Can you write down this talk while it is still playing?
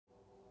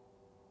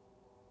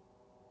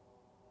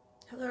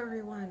Hello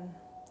everyone,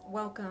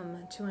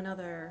 welcome to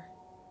another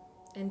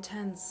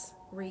intense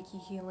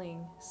Reiki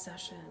healing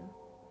session.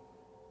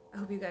 I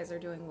hope you guys are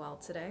doing well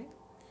today.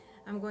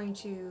 I'm going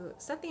to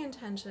set the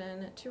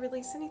intention to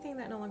release anything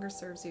that no longer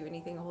serves you,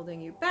 anything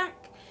holding you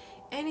back,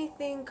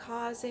 anything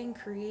causing,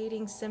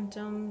 creating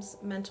symptoms,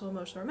 mental,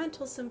 emotional, or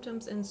mental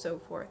symptoms, and so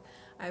forth.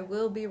 I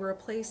will be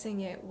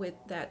replacing it with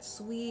that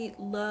sweet,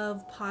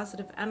 love,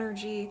 positive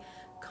energy,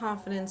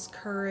 confidence,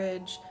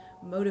 courage,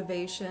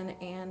 motivation,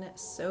 and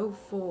so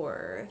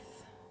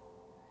forth.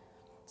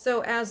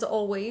 So as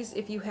always,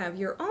 if you have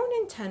your own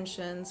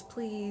intentions,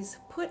 please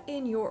put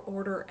in your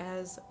order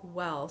as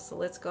well. So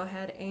let's go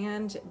ahead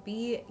and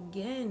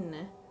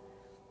begin.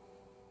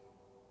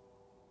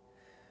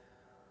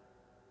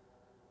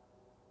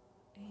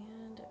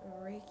 And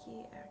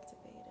Reiki activated.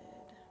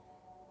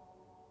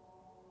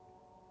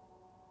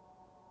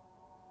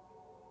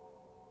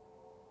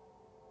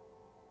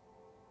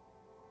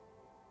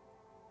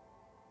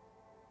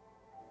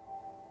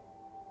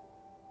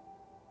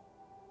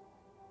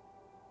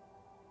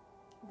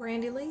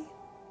 Brandy Lee?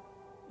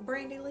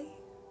 Brandy Lee?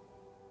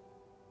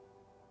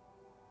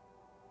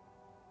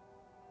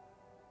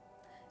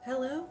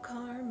 Hello,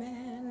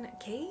 Carmen.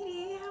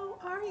 Katie, how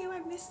are you?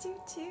 I missed you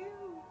too.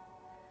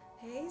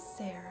 Hey,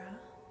 Sarah.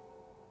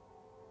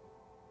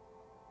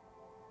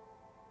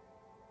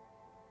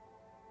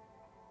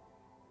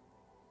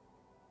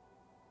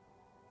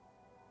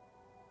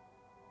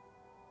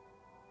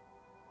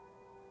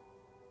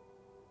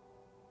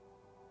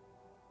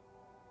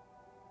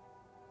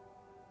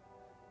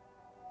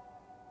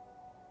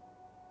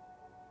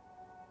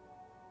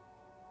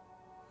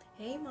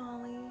 Hey,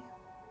 Molly.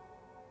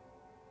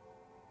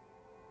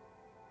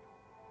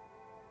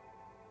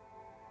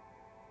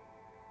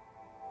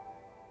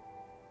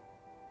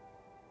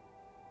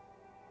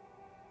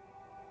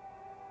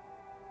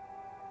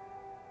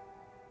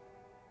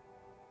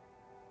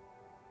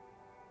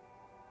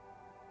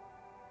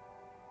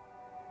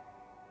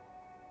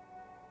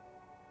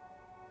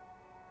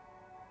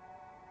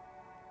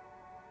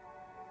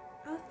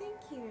 Oh, thank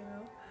you.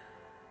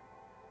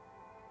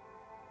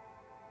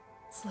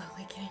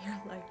 Slowly getting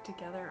your life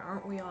together,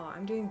 aren't we all?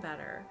 I'm doing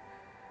better.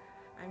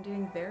 I'm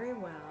doing very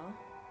well.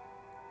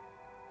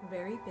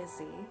 Very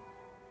busy.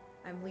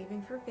 I'm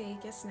leaving for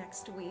Vegas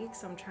next week,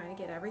 so I'm trying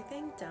to get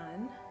everything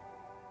done.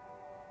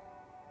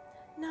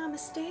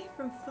 Namaste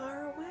from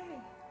far away.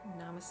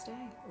 Namaste.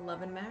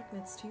 Love and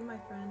magnets to you, my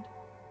friend.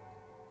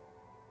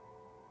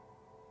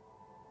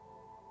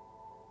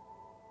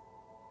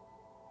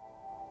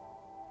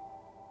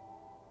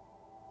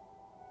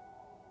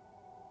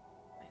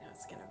 I know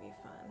it's gonna be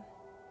fun.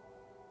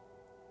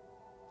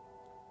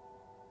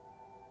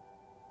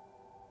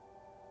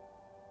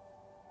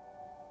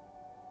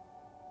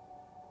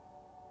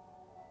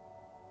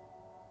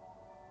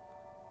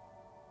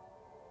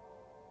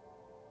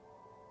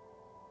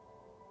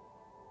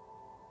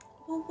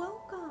 Well,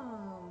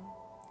 welcome.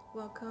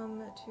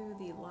 Welcome to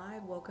the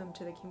live. Welcome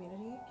to the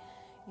community.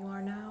 You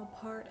are now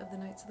part of the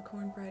Knights of the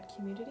Cornbread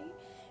community.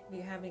 If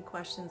you have any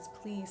questions,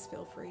 please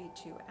feel free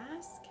to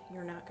ask.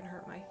 You're not going to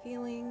hurt my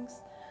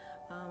feelings.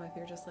 If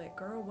you're just like,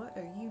 girl, what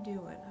are you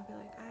doing? I'll be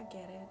like, I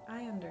get it.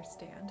 I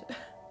understand.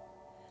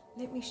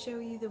 Let me show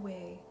you the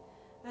way.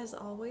 As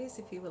always,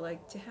 if you would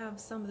like to have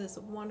some of this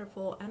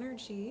wonderful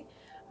energy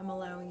I'm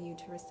allowing you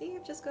to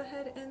receive, just go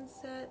ahead and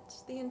set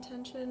the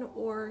intention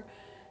or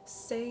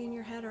say in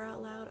your head or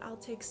out loud, I'll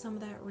take some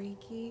of that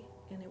Reiki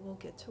and it will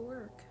get to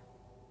work.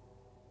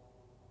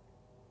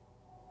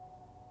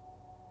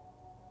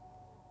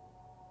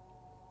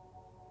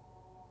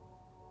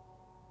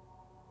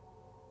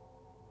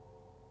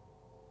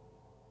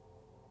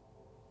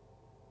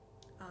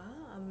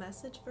 Ah, a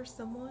message for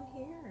someone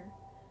here.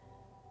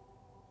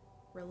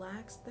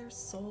 Relax their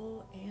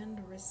soul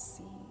and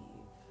receive.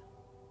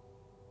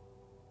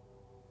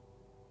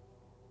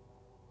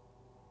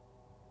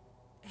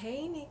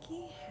 Hey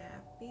Nikki,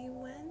 happy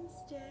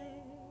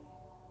Wednesday.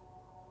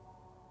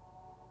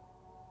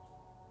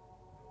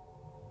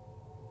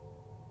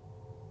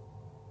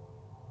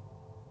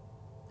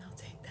 I'll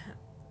take that.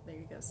 There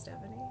you go,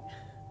 Stephanie.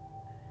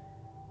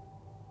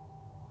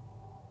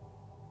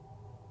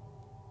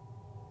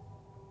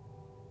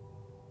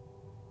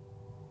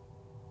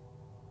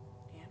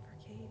 And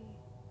for Katie.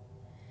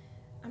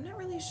 I'm not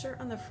really sure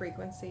on the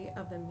frequency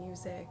of the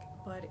music,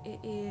 but it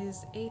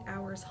is 8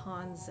 hours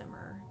Hans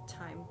Zimmer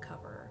time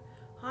cover.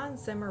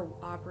 Hans Zimmer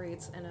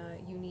operates in a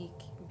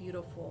unique,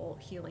 beautiful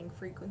healing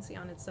frequency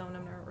on its own.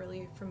 I'm not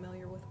really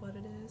familiar with what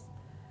it is.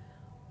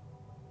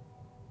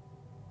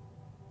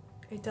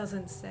 It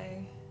doesn't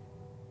say.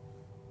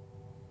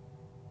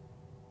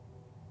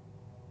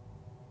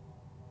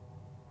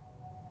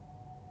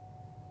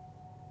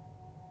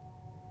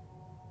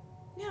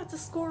 Yeah, it's a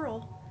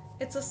squirrel.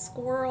 It's a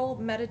squirrel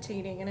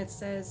meditating, and it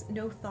says,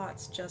 no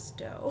thoughts, just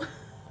dough.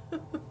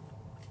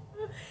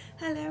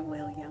 Hello,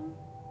 William.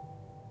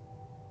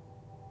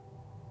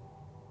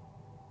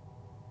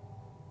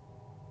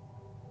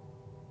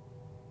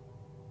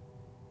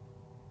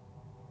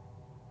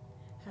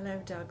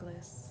 Hello,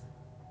 Douglas.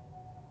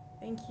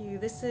 Thank you.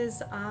 This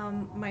is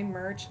my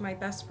merch. My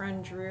best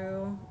friend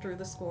drew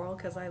the squirrel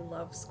because I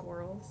love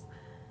squirrels.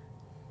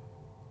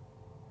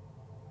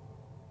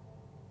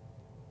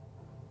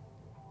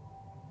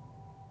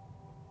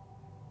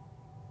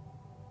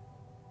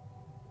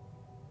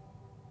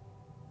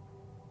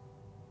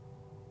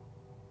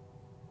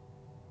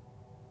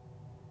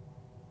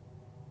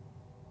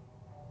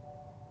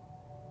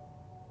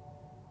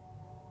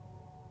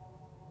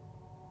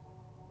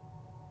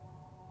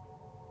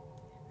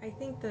 I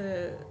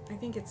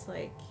think it's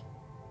like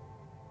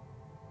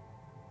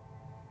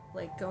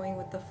going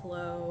with the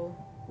flow,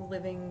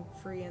 living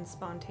free and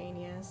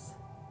spontaneous.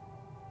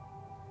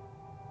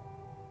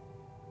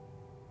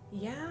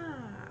 Yeah,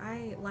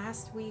 I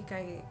last week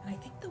I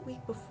think the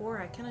week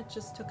before I kind of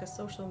just took a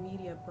social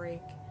media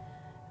break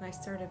and I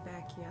started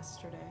back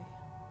yesterday.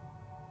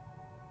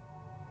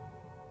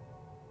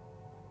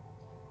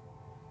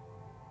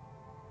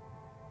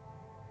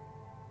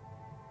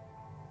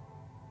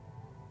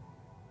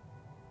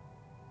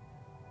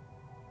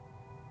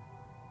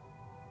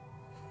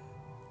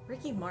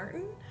 Ricky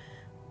Martin?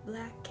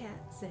 Black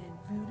cats and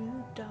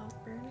voodoo dolls.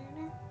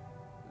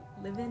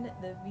 Living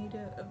the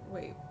vida of.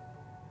 Wait.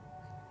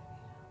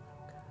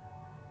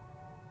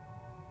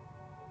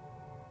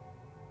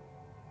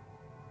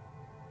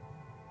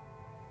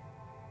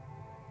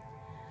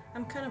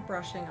 I'm kind of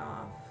brushing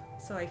off,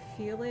 so I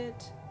feel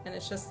it, and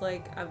it's just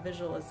like a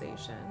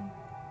visualization.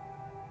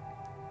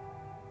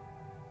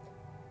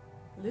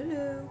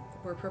 Lulu,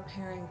 we're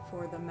preparing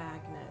for the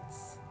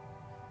magnets.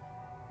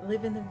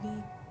 Living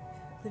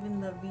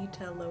la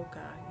vita loca.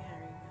 Yeah, there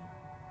you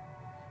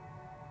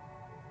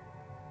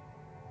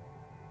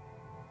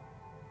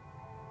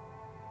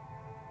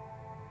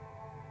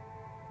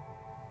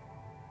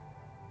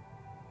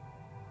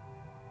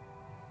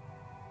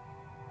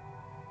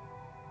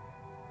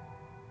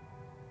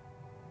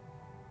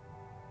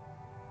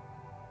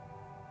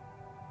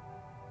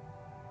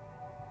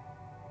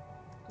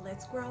go.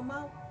 Let's grow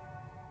Mo.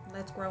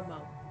 Let's grow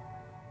Mo.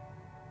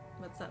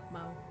 What's up,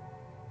 Mo?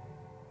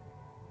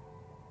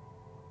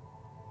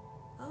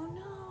 Oh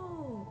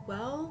no.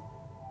 Well,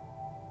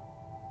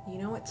 you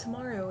know what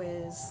tomorrow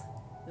is?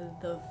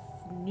 The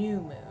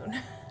new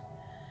moon.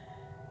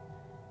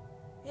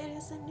 It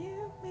is a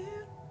new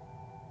moon.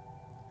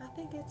 I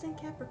think it's in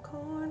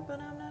Capricorn, but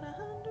I'm not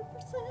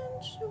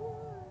 100%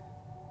 sure.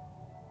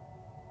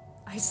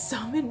 I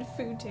summoned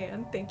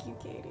Futan. Thank you,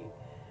 Katie.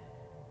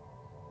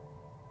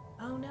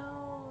 Oh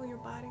no, your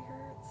body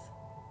hurts.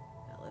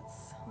 Now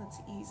let's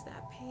ease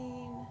that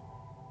pain.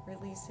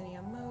 Release any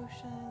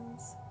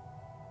emotions.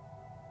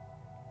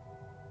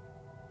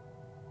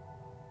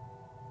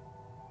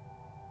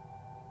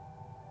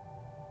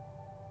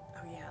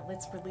 Oh yeah,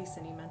 let's release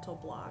any mental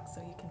blocks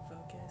so you can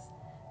focus.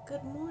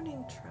 Good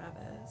morning,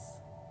 Travis.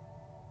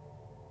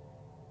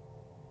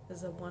 This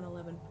is a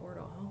 111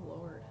 portal. Oh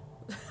Lord.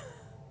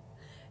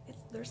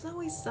 There's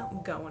always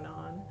something going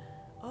on.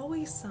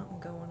 Always something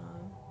going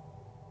on.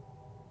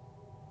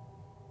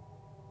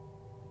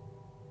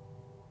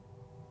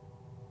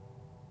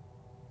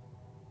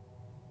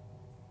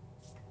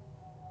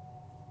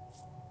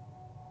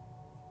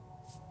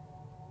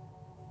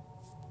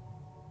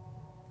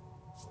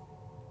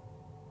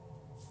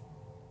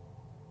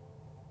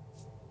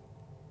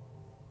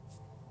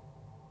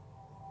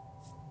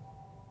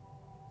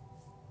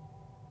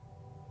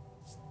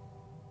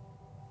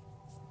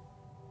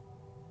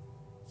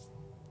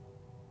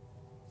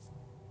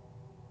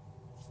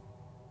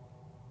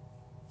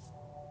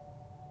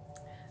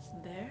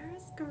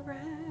 There's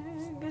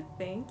Greg.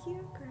 Thank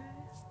you, Greg.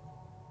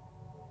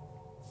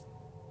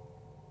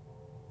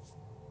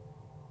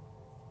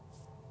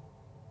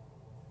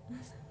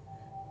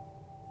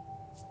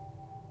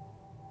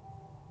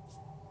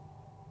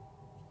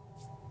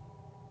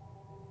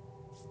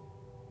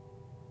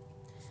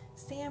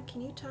 Sam,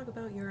 can you talk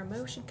about your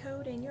emotion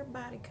code and your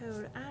body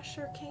code? I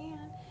sure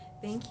can.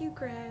 Thank you,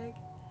 Greg.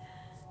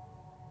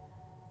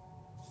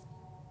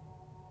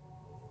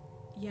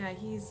 Yeah,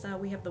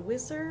 we have the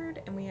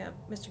Wizard, and we have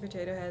Mr.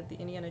 Potato Head, the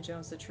Indiana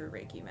Jones, the true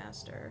Reiki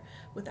Master.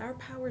 With our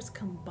powers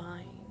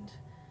combined,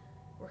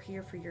 we're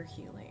here for your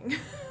healing.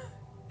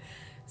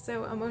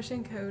 So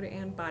emotion code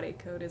and body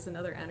code is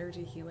another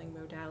energy healing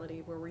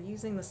modality where we're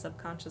using the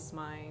subconscious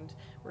mind.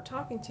 We're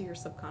talking to your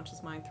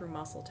subconscious mind through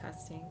muscle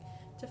testing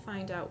to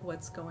find out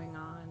what's going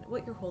on,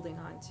 what you're holding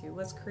on to,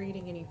 what's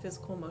creating any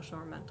physical,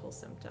 emotional, or mental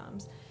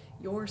symptoms.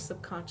 Your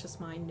subconscious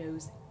mind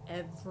knows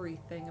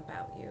everything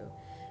about you.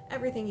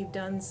 Everything you've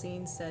done,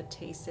 seen, said,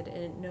 tasted, and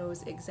it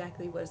knows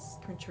exactly what's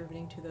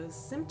contributing to those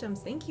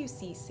symptoms. Thank you,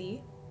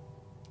 Cece.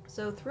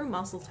 So through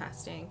muscle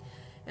testing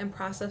and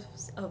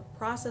process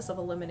of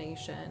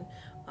elimination,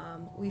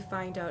 we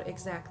find out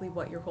exactly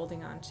what you're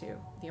holding on to.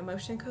 The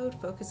emotion code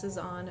focuses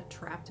on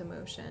trapped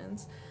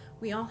emotions.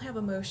 We all have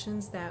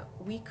emotions that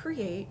we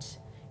create,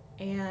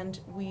 and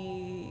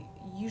we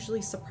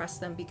usually suppress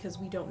them because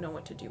we don't know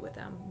what to do with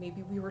them.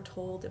 Maybe we were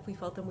told if we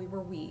felt them we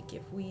were weak,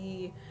 if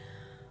we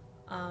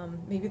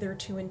Maybe they're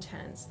too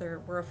intense,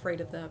 we're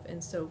afraid of them,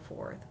 and so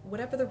forth.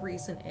 Whatever the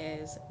reason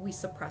is, we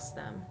suppress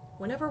them.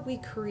 Whenever we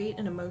create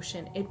an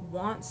emotion, it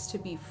wants to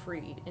be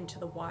freed into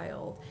the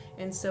wild.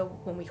 And so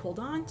when we hold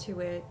on to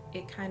it,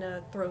 it kind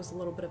of throws a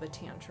little bit of a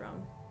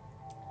tantrum.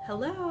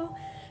 Hello!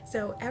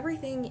 So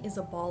everything is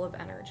a ball of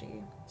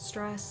energy.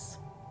 Stress,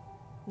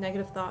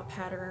 negative thought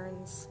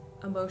patterns,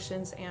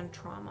 emotions, and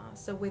trauma.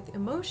 So with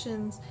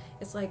emotions,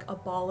 it's like a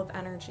ball of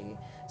energy.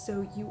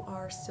 So you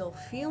are still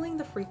feeling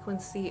the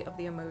frequency of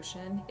the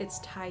emotion. It's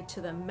tied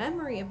to the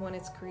memory of when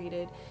it's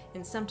created,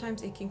 and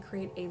sometimes it can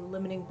create a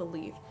limiting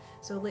belief.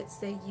 So let's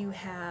say you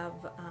have,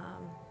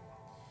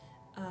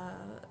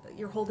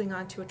 you're holding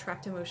on to a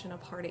trapped emotion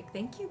of heartache.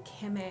 Thank you,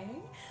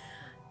 Kimme.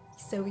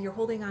 So you're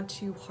holding on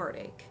to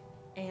heartache.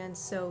 And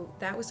so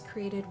that was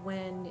created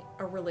when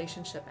a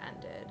relationship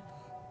ended.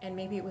 And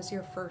maybe it was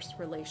your first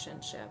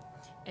relationship.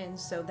 And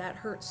so that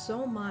hurt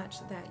so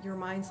much that your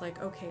mind's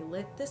like, okay,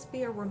 let this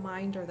be a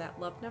reminder that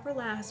love never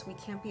lasts. We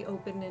can't be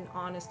open and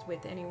honest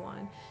with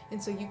anyone.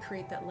 And so you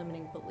create that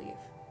limiting belief.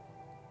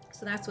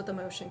 So that's with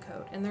emotion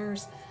code. And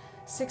there's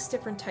 6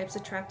 different types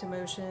of trapped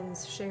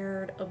emotions: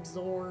 shared,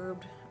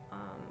 absorbed,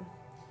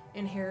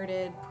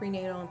 inherited,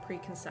 prenatal, and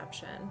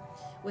preconception.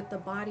 With the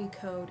body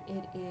code,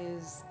 it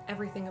is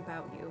everything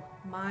about you: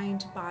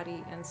 mind,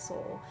 body, and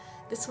soul.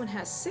 This one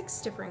has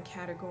 6 different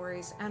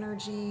categories: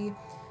 energy,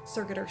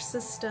 circular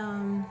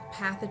system,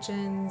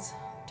 pathogens,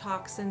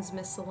 toxins,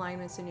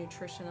 misalignments, and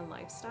nutrition and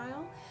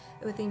lifestyle.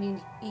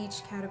 Within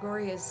each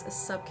category is a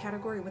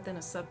subcategory within a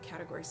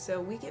subcategory.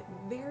 So we get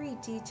very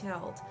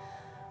detailed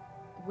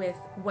with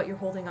what you're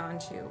holding on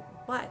to,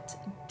 but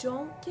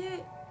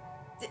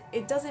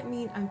it doesn't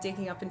mean I'm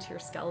digging up into your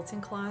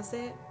skeleton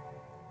closet.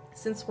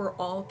 Since we're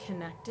all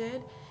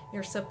connected,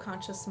 your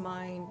subconscious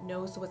mind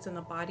knows what's in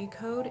the body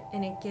code,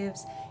 and it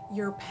gives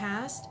your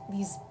past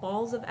these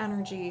balls of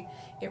energy.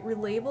 It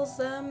relabels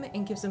them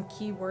and gives them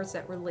keywords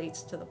that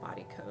relates to the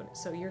body code.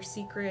 So your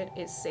secret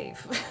is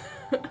safe.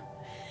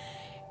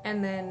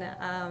 And then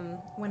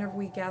whenever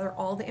we gather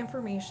all the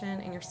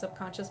information and your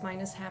subconscious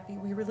mind is happy,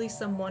 we release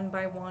them one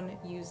by one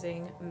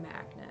using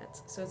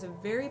magnets. So it's a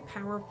very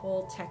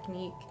powerful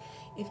technique.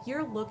 If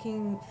you're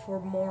looking for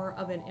more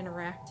of an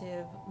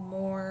interactive,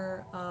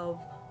 more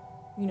of,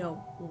 you know,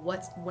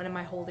 what am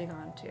I holding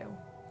on to?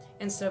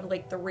 Instead of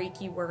like the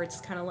Reiki, where it's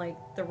kind of like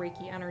the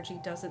Reiki energy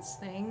does its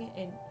thing.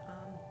 And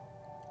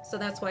so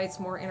that's why it's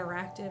more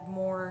interactive,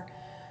 more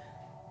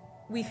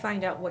we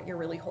find out what you're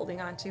really holding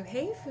on to.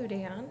 Hey,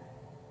 Fudan.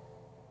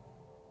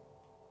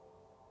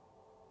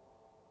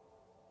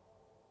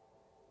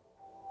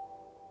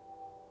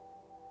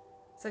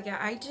 So yeah,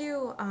 I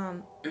do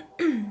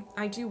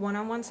I do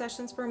one-on-one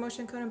sessions for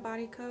emotion code and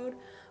body code,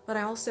 but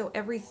I also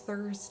every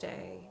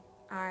Thursday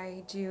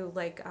I do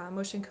like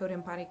emotion code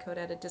and body code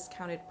at a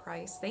discounted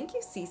price. Thank you,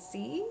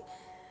 Cece.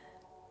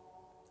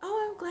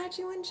 Oh, I'm glad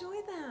you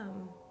enjoy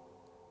them.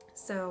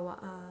 So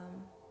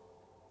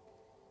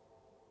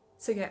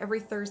so yeah,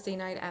 every Thursday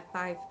night at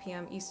 5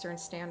 p.m. Eastern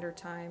Standard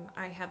Time,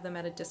 I have them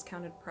at a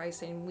discounted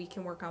price, and we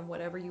can work on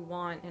whatever you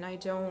want, and I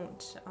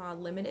don't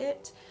limit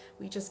it.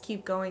 We just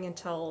keep going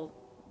until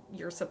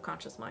your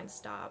subconscious mind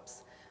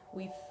stops.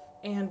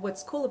 And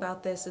what's cool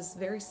about this is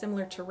very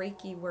similar to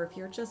Reiki, where if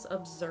you're just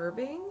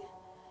observing,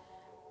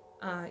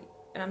 and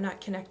I'm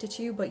not connected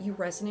to you, but you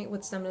resonate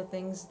with some of the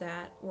things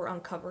that we're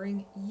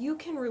uncovering, you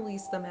can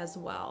release them as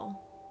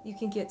well. You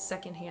can get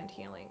secondhand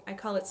healing. I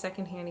call it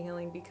secondhand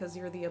healing because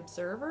you're the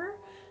observer,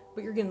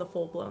 but you're getting the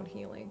full-blown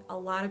healing. A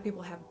lot of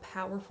people have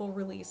powerful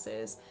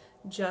releases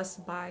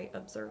just by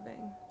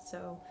observing.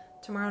 So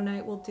tomorrow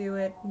night we'll do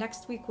it.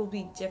 Next week will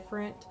be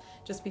different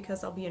just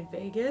because I'll be in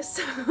Vegas.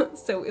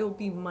 So it'll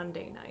be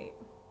Monday night.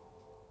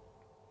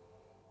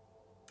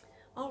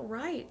 All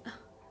right.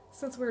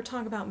 Since we were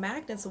talking about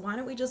magnets, why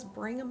don't we just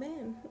bring them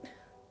in?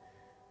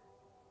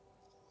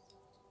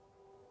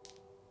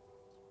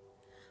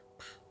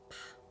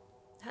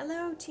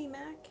 Hello,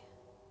 T-Mac.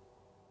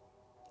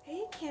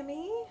 Hey,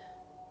 Kimmy.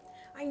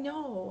 I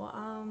know,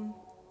 I'm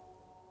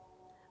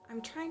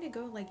trying to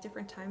go like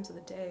different times of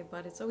the day,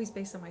 but it's always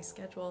based on my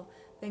schedule.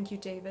 Thank you,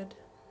 David.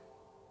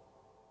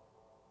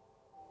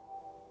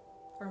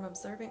 From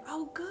observing.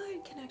 Oh,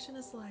 good. Connection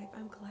is life.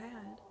 I'm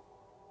glad.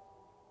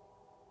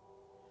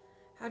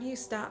 How do I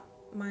stop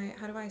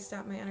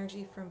my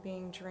energy from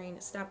being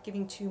drained? Stop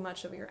giving too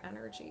much of your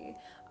energy.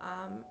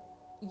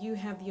 You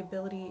have the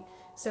ability,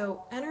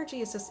 so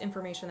energy is just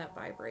information that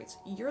vibrates.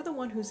 You're the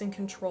one who's in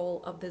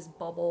control of this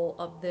bubble,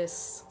 of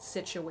this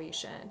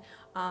situation,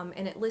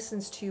 and it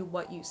listens to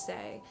what you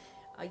say.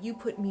 You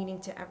put meaning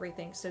to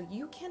everything, so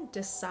you can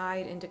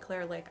decide and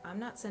declare, like, I'm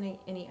not sending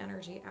any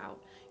energy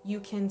out. You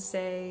can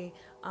say,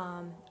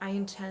 I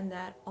intend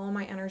that all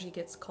my energy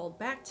gets called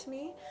back to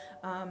me.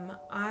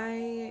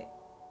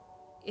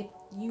 If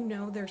you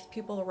know there's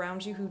people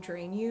around you who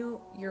drain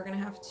you, you're gonna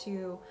have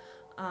to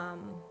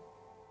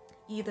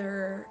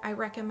either, I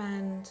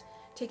recommend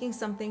taking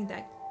something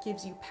that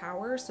gives you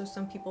power. So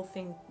some people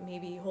think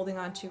maybe holding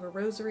on to a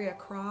rosary, a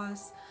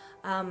cross.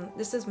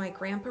 This is my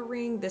grandpa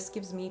ring. This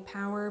gives me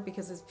power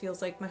because it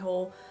feels like my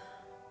whole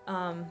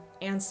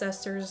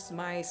Ancestors,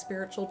 my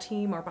spiritual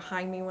team are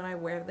behind me when I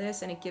wear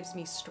this, and it gives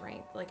me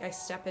strength. Like, I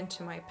step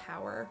into my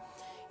power.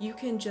 You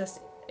can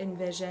just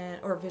envision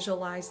or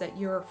visualize that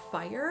you're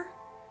fire.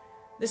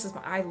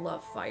 I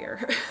love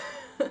fire.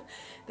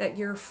 That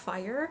you're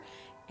fire,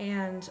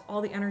 and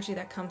all the energy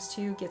that comes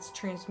to you gets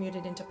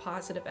transmuted into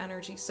positive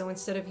energy. So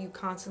instead of you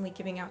constantly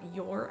giving out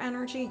your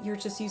energy, you're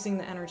just using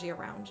the energy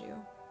around you.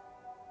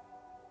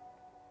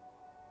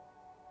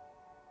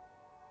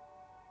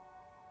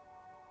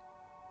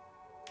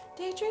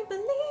 Daydream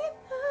believer.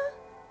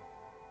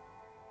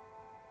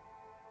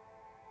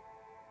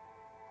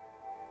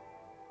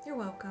 You're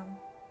welcome.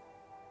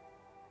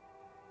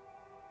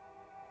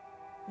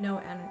 No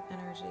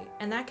energy.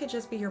 And that could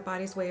just be your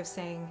body's way of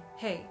saying,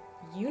 hey,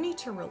 you need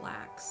to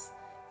relax.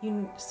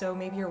 So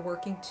maybe you're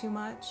working too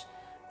much.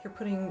 You're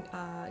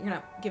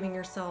not giving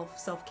yourself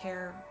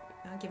self-care,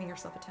 giving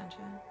yourself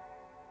attention.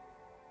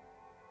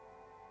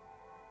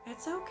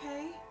 It's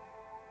okay.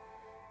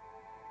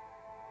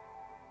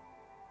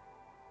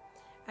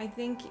 I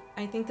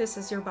think this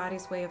is your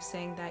body's way of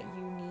saying that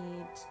you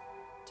need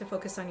to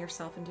focus on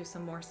yourself and do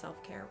some more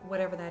self-care,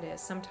 whatever that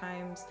is.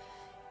 Sometimes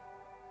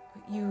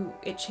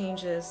it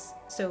changes.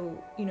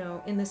 So,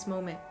 in this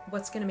moment,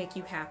 what's going to make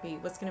you happy?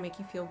 What's going to make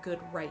you feel good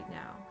right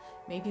now?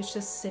 Maybe it's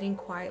just sitting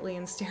quietly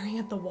and staring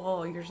at the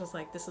wall. You're just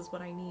like, this is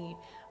what I need.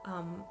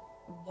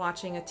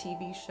 Watching a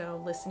TV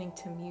show, listening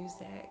to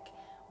music,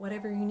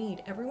 whatever you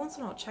need. Every once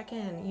in a while, check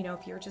in.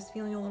 If you're just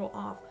feeling a little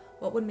off,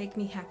 what would make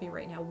me happy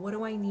right now? What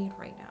do I need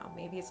right now?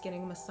 Maybe it's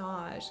getting a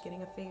massage,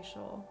 getting a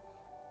facial.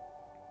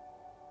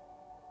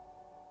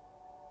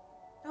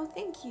 Oh,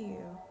 thank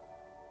you.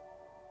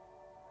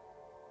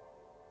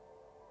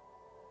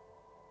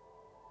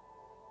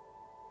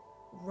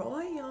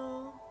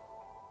 Royal.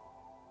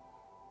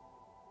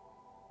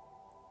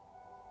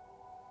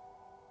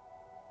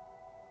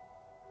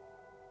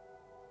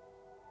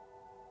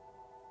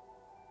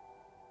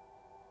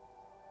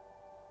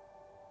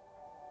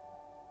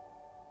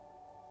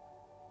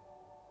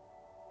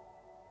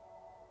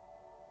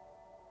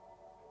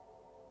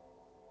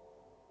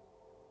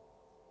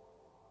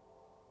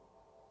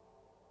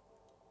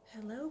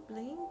 Hello,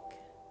 Blink.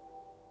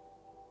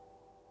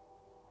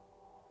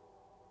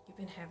 You've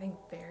been having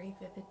very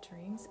vivid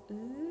dreams.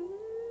 Ooh.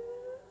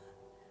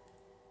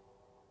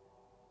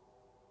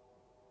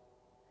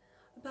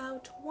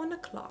 About 1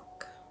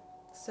 o'clock.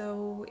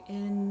 So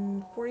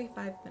in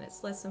 45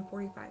 minutes, less than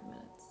 45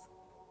 minutes.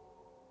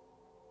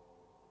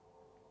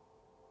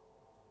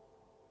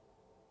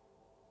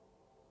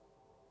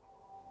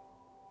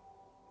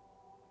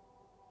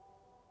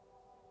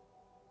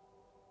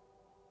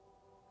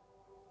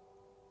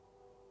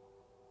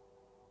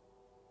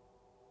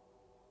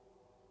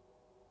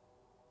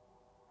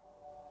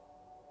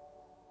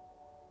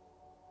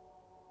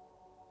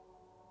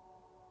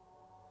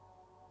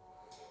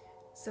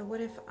 So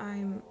what if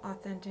I'm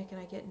authentic and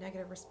I get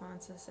negative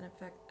responses and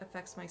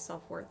affects my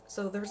self-worth?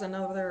 So there's a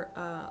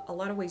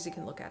lot of ways you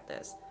can look at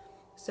this.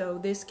 So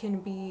this can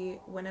be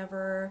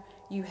whenever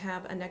you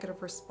have a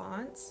negative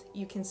response,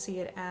 you can see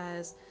it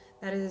as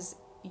that is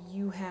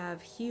you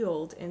have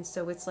healed, and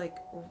so it's like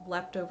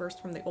leftovers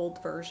from the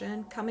old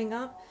version coming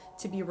up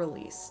to be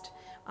released.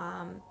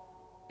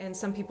 And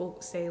some people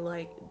say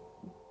like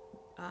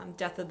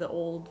death of the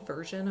old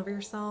version of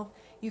yourself.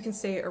 You can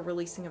say a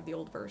releasing of the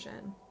old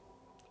version.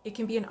 It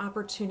can be an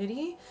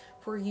opportunity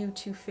for you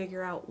to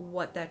figure out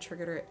what that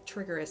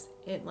trigger is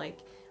in like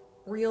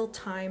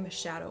real-time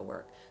shadow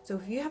work. So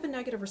if you have a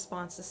negative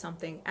response to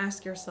something,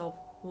 ask yourself,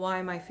 why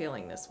am I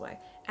feeling this way?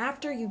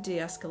 After you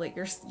de-escalate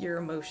your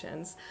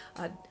emotions,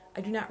 I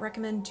do not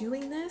recommend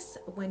doing this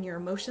when your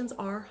emotions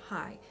are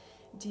high.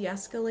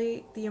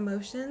 De-escalate the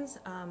emotions,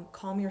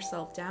 calm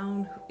yourself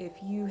down. If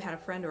you had a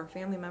friend or a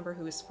family member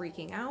who is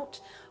freaking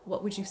out,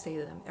 what would you say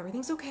to them?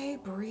 Everything's okay,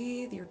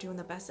 breathe, you're doing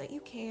the best that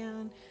you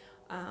can.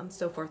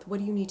 So forth. What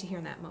do you need to hear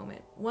in that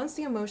moment? Once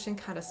the emotion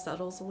kind of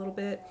settles a little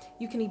bit,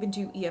 you can even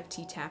do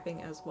EFT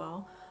tapping as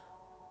well.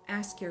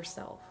 Ask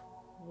yourself,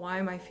 why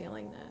am I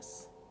feeling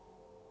this?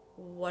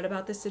 What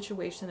about this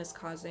situation is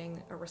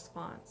causing a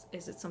response?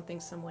 Is it something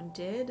someone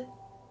did?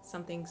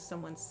 Something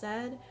someone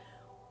said?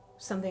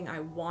 Something I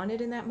wanted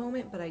in that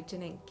moment but I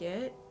didn't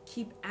get?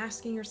 Keep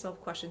asking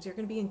yourself questions. You're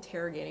going to be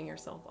interrogating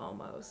yourself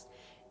almost.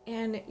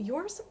 And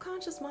your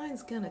subconscious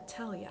mind's going to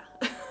tell you.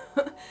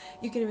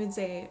 You can even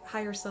say,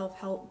 higher self,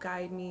 help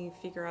guide me,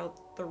 figure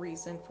out the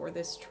reason for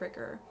this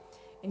trigger.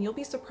 And you'll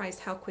be surprised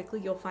how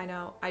quickly you'll find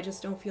out, I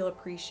just don't feel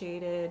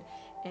appreciated,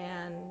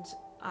 and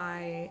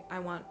I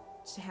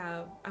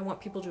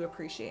want people to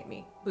appreciate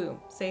me. Boom.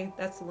 Say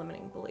that's the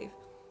limiting belief.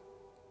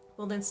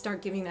 Well, then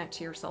start giving that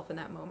to yourself in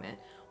that moment.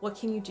 What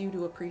can you do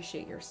to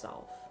appreciate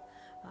yourself?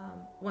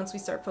 Once we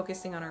start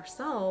focusing on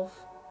ourselves,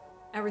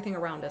 everything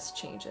around us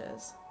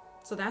changes.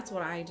 So that's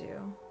what I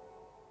do.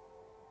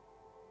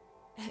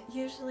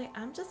 Usually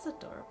I'm just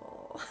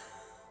adorable.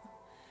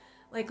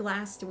 Like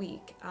last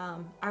week,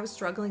 I was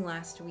struggling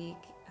last week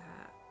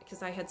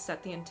because I had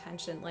set the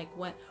intention, like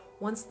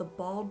once the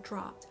ball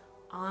dropped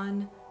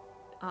on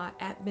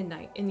at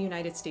midnight. In the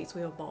United States,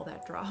 we have a ball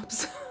that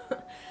drops.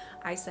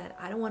 I said,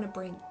 I don't want to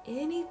bring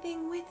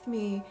anything with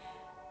me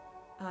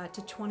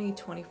to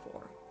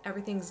 2024.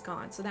 Everything's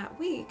gone. So that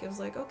week, it was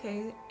like,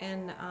 okay.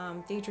 And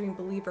Daydream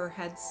Believer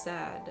had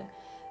said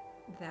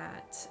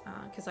that,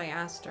 because I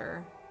asked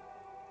her,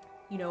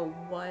 you know,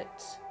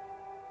 what's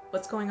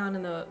going on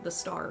in the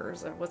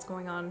stars, or what's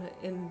going on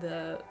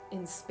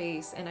in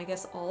space, and I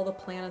guess all the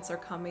planets are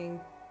coming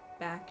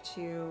back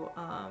to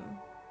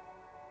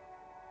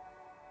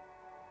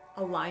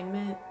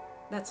alignment.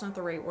 That's not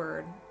the right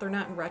word. They're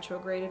not in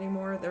retrograde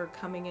anymore. They're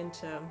coming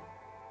into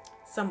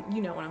some,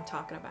 you know what I'm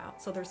talking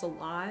about. So there's a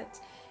lot,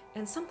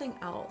 and something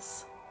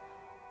else.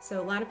 So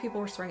a lot of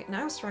people were struggling, and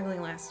I was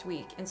struggling last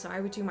week, and so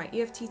I would do my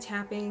EFT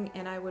tapping,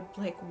 and I would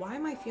like, why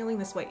am I feeling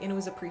this way? And it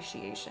was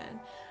appreciation.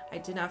 I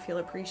did not feel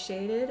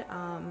appreciated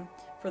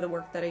for the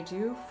work that I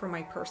do for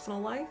my personal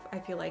life. I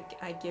feel like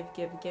I give,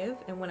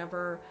 and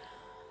whenever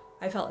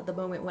I felt at the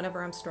moment,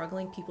 whenever I'm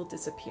struggling, people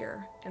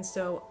disappear. And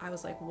so I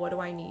was like, what do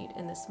I need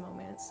in this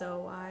moment?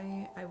 So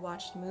I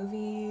watched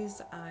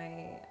movies,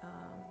 I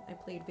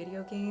played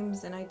video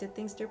games, and I did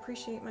things to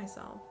appreciate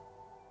myself.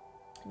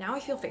 Now I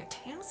feel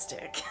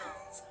fantastic.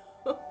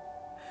 So,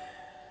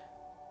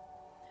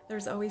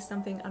 there's always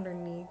something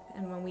underneath,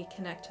 and when we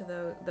connect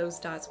to those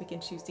dots, we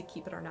can choose to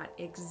keep it or not.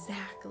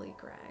 Exactly,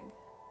 Greg.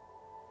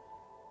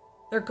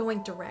 They're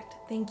going direct.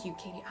 Thank you,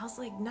 Katie. I was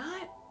like,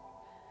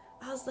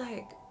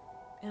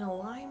 in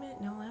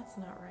alignment? No, that's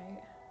not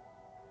right.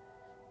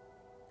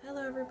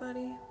 Hello,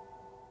 everybody.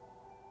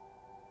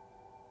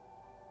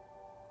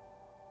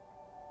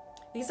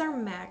 These are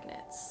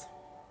magnets.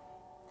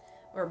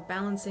 Or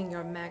balancing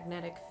your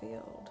magnetic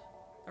field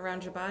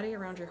around your body,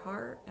 around your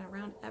heart, and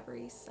around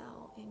every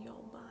cell in your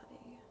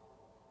body.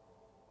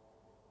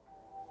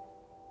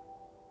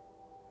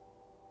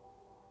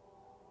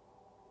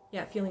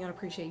 Yeah, feeling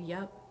unappreciated,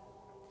 yep.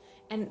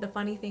 And the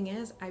funny thing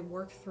is, I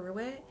worked through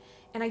it,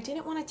 and I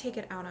didn't want to take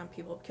it out on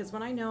people, because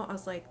when I know, I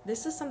was like,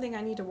 this is something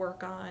I need to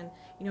work on.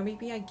 You know,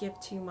 maybe I give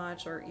too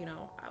much, or, you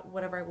know,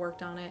 whatever, I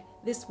worked on it.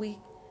 This week,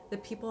 the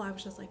people, I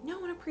was just like, no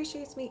one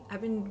appreciates me.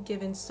 I've been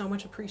given so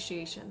much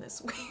appreciation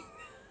this week.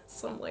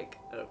 So I'm like,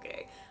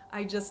 okay,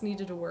 I just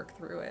needed to work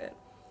through it.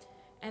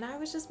 And I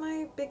was just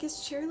my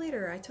biggest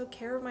cheerleader. I took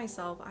care of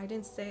myself. I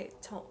didn't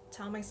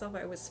tell myself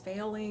I was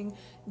failing,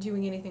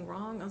 doing anything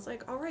wrong. I was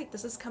like, all right,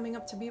 this is coming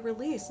up to be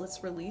released.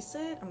 Let's release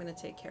it. I'm going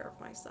to take care of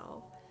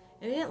myself.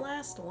 And it didn't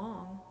last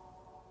long.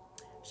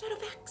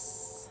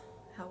 Shadowfax,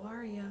 how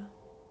are ya?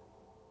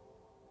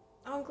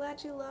 Oh, I'm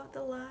glad you love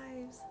the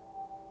lives.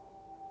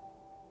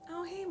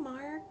 Oh, hey,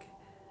 Mark.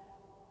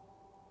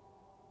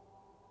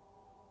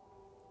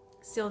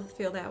 Still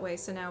feel that way,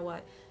 so now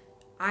what?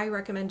 I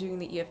recommend doing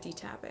the EFT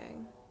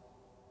tapping.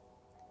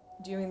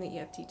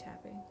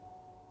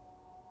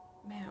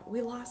 Man,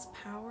 we lost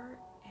power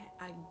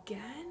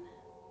again?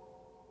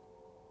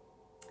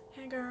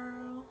 Hey,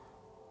 girl.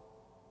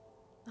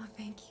 Oh,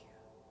 thank you.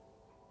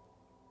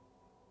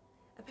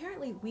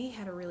 Apparently, we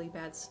had a really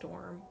bad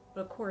storm,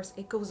 but of course,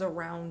 it goes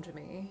around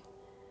me.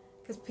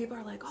 Because people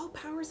are like, oh,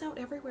 power's out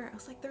everywhere. I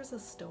was like, there's a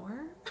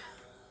storm?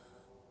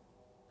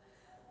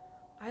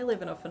 I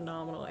live in a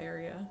phenomenal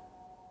area.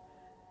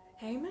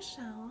 Hey,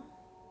 Michelle.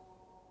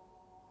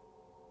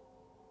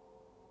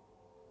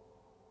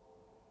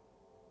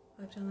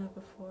 I've done that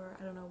before.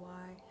 I don't know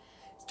why.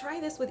 Try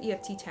this with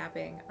EFT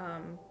tapping.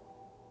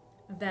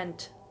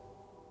 Vent.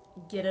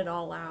 Get it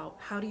all out.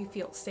 How do you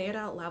feel? Say it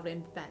out loud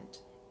and vent.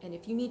 And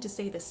if you need to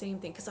say the same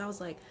thing, because I was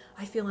like,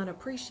 I feel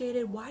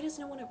unappreciated. Why does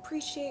no one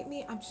appreciate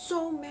me? I'm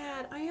so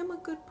mad. I am a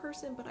good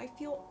person, but I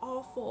feel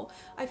awful.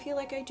 I feel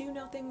like I do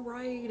nothing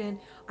right. And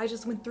I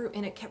just went through,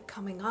 and it kept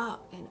coming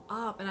up and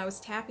up. And I was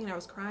tapping, I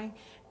was crying.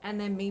 And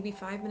then maybe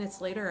 5 minutes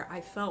later, I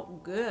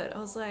felt good. I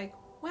was like,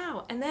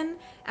 wow. And then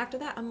after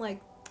that, I'm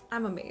like,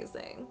 I'm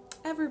amazing.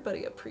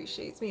 Everybody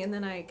appreciates me. And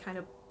then I kind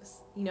of,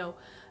 you know,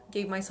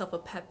 gave myself a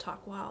pep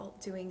talk while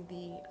doing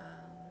the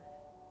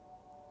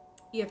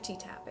EFT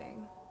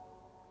tapping.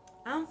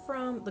 I'm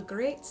from the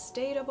great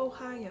state of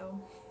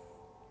Ohio.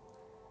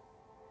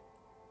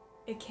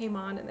 It came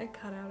on and then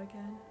cut out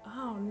again.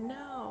 Oh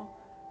no.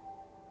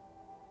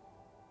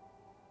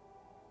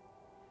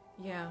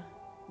 Yeah,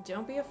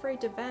 don't be afraid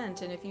to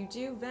vent, and if you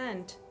do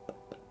vent,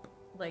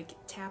 like,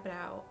 tap it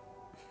out.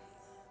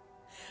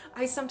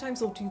 I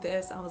sometimes will do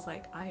this. I was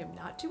like, I am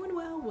not doing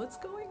well. What's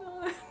going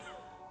on?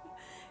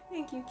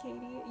 Thank you,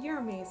 Katie. You're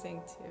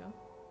amazing too.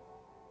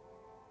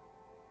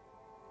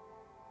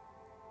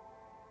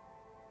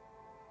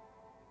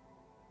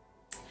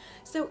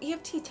 So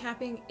EFT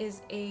tapping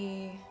is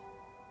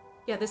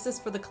this is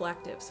for the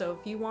collective. So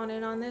if you want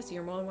in on this,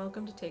 you're more than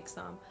welcome to take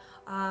some.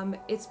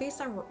 It's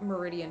based on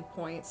meridian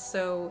points.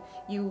 So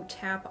you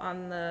tap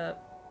on the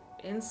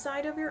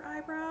inside of your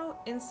eyebrow.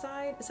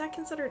 Inside, is that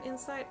considered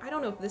inside? I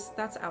don't know if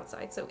that's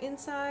outside. So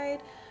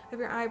inside of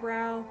your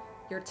eyebrow,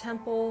 your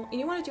temple, and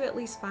you want to do at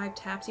least 5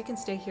 taps. You can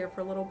stay here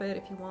for a little bit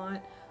if you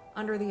want.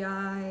 Under the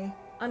eye,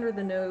 under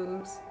the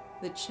nose,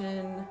 the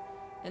chin,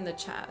 in the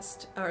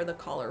chest or the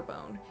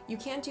collarbone. You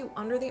can't do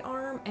under the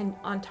arm and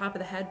on top of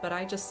the head, but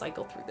I just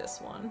cycle through this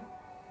one.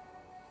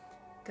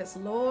 Because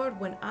Lord,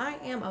 when I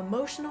am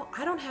emotional,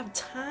 I don't have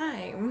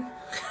time.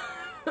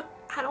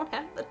 I don't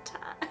have the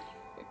time.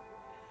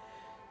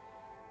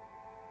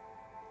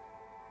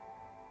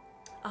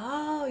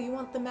 Oh, you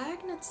want the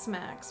magnet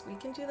smacks? We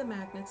can do the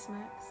magnet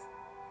smacks.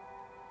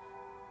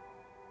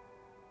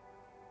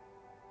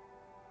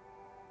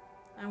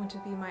 I want to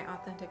be my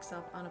authentic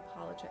self,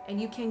 unapologetic.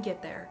 And you can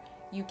get there.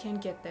 You can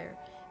get there.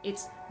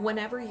 It's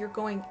whenever you're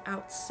going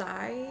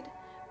outside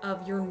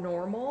of your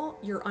normal,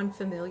 your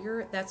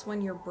unfamiliar, that's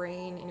when your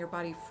brain and your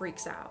body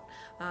freaks out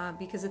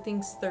because it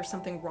thinks there's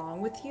something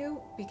wrong with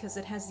you because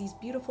it has these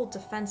beautiful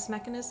defense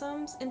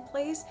mechanisms in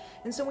place.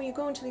 And so when you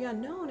go into the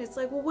unknown, it's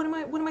like, well, what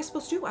am I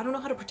supposed to do? I don't know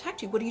how to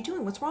protect you. What are you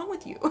doing? What's wrong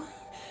with you?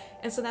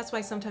 And so that's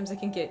why sometimes it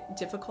can get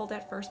difficult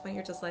at first, but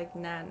you're just like,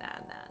 nah,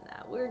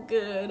 we're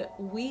good.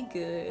 We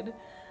good.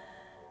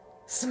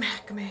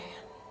 Smack me.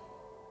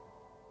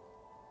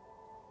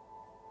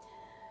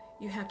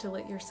 You have to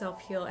let yourself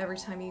heal every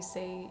time you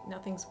say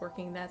nothing's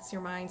working. That's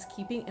your mind's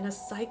keeping in a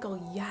cycle.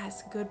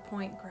 Yes, good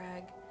point,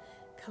 Greg.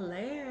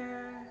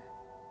 Claire.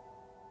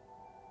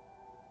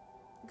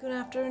 Good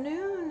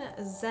afternoon,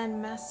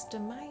 Zen Master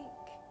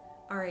Mike.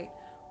 All right,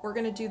 we're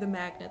going to do the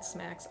magnet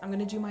smacks. I'm going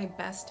to do my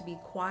best to be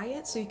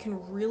quiet so you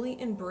can really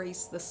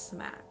embrace the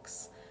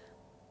smacks.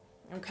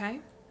 Okay?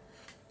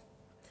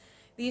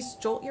 These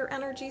jolt your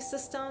energy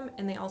system,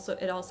 and it also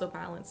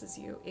balances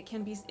you. It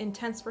can be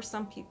intense for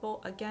some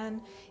people.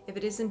 Again, if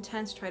it is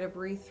intense, try to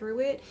breathe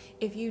through it.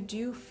 If you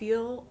do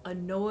feel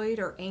annoyed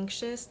or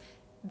anxious,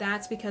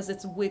 that's because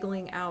it's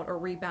wiggling out or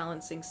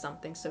rebalancing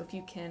something. So if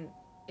you can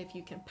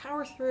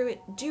power through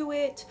it, do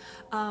it.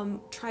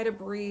 Try to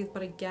breathe,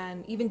 but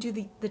again, even do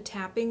the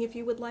tapping if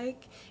you would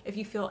like, if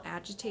you feel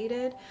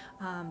agitated.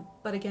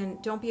 But again,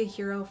 don't be a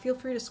hero. Feel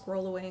free to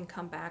scroll away and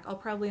come back. I'll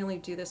probably only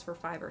do this for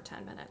 5 or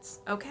 10 minutes.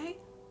 Okay?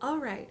 All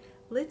right,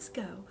 let's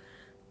go.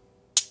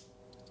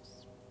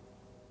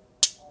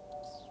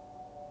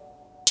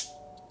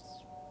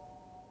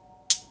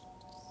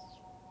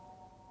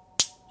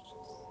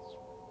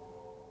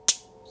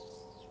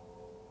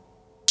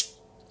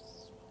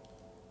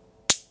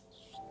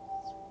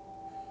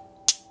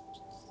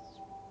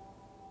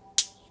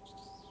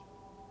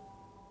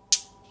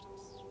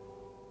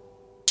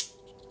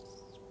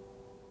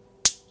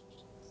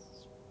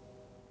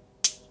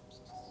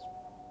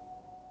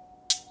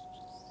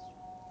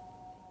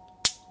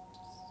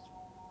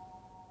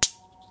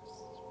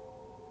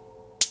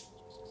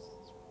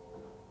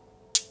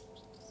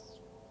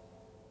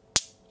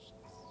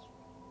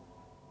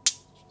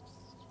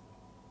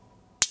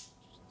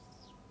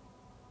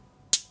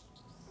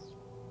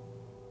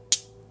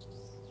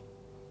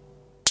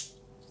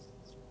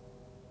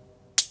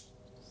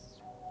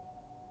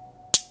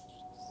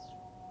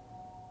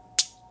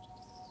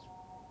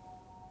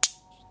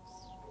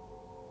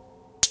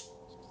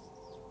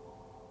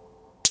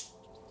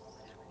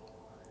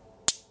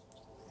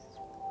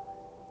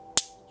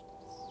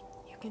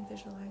 You can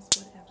visualize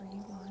whatever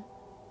you want.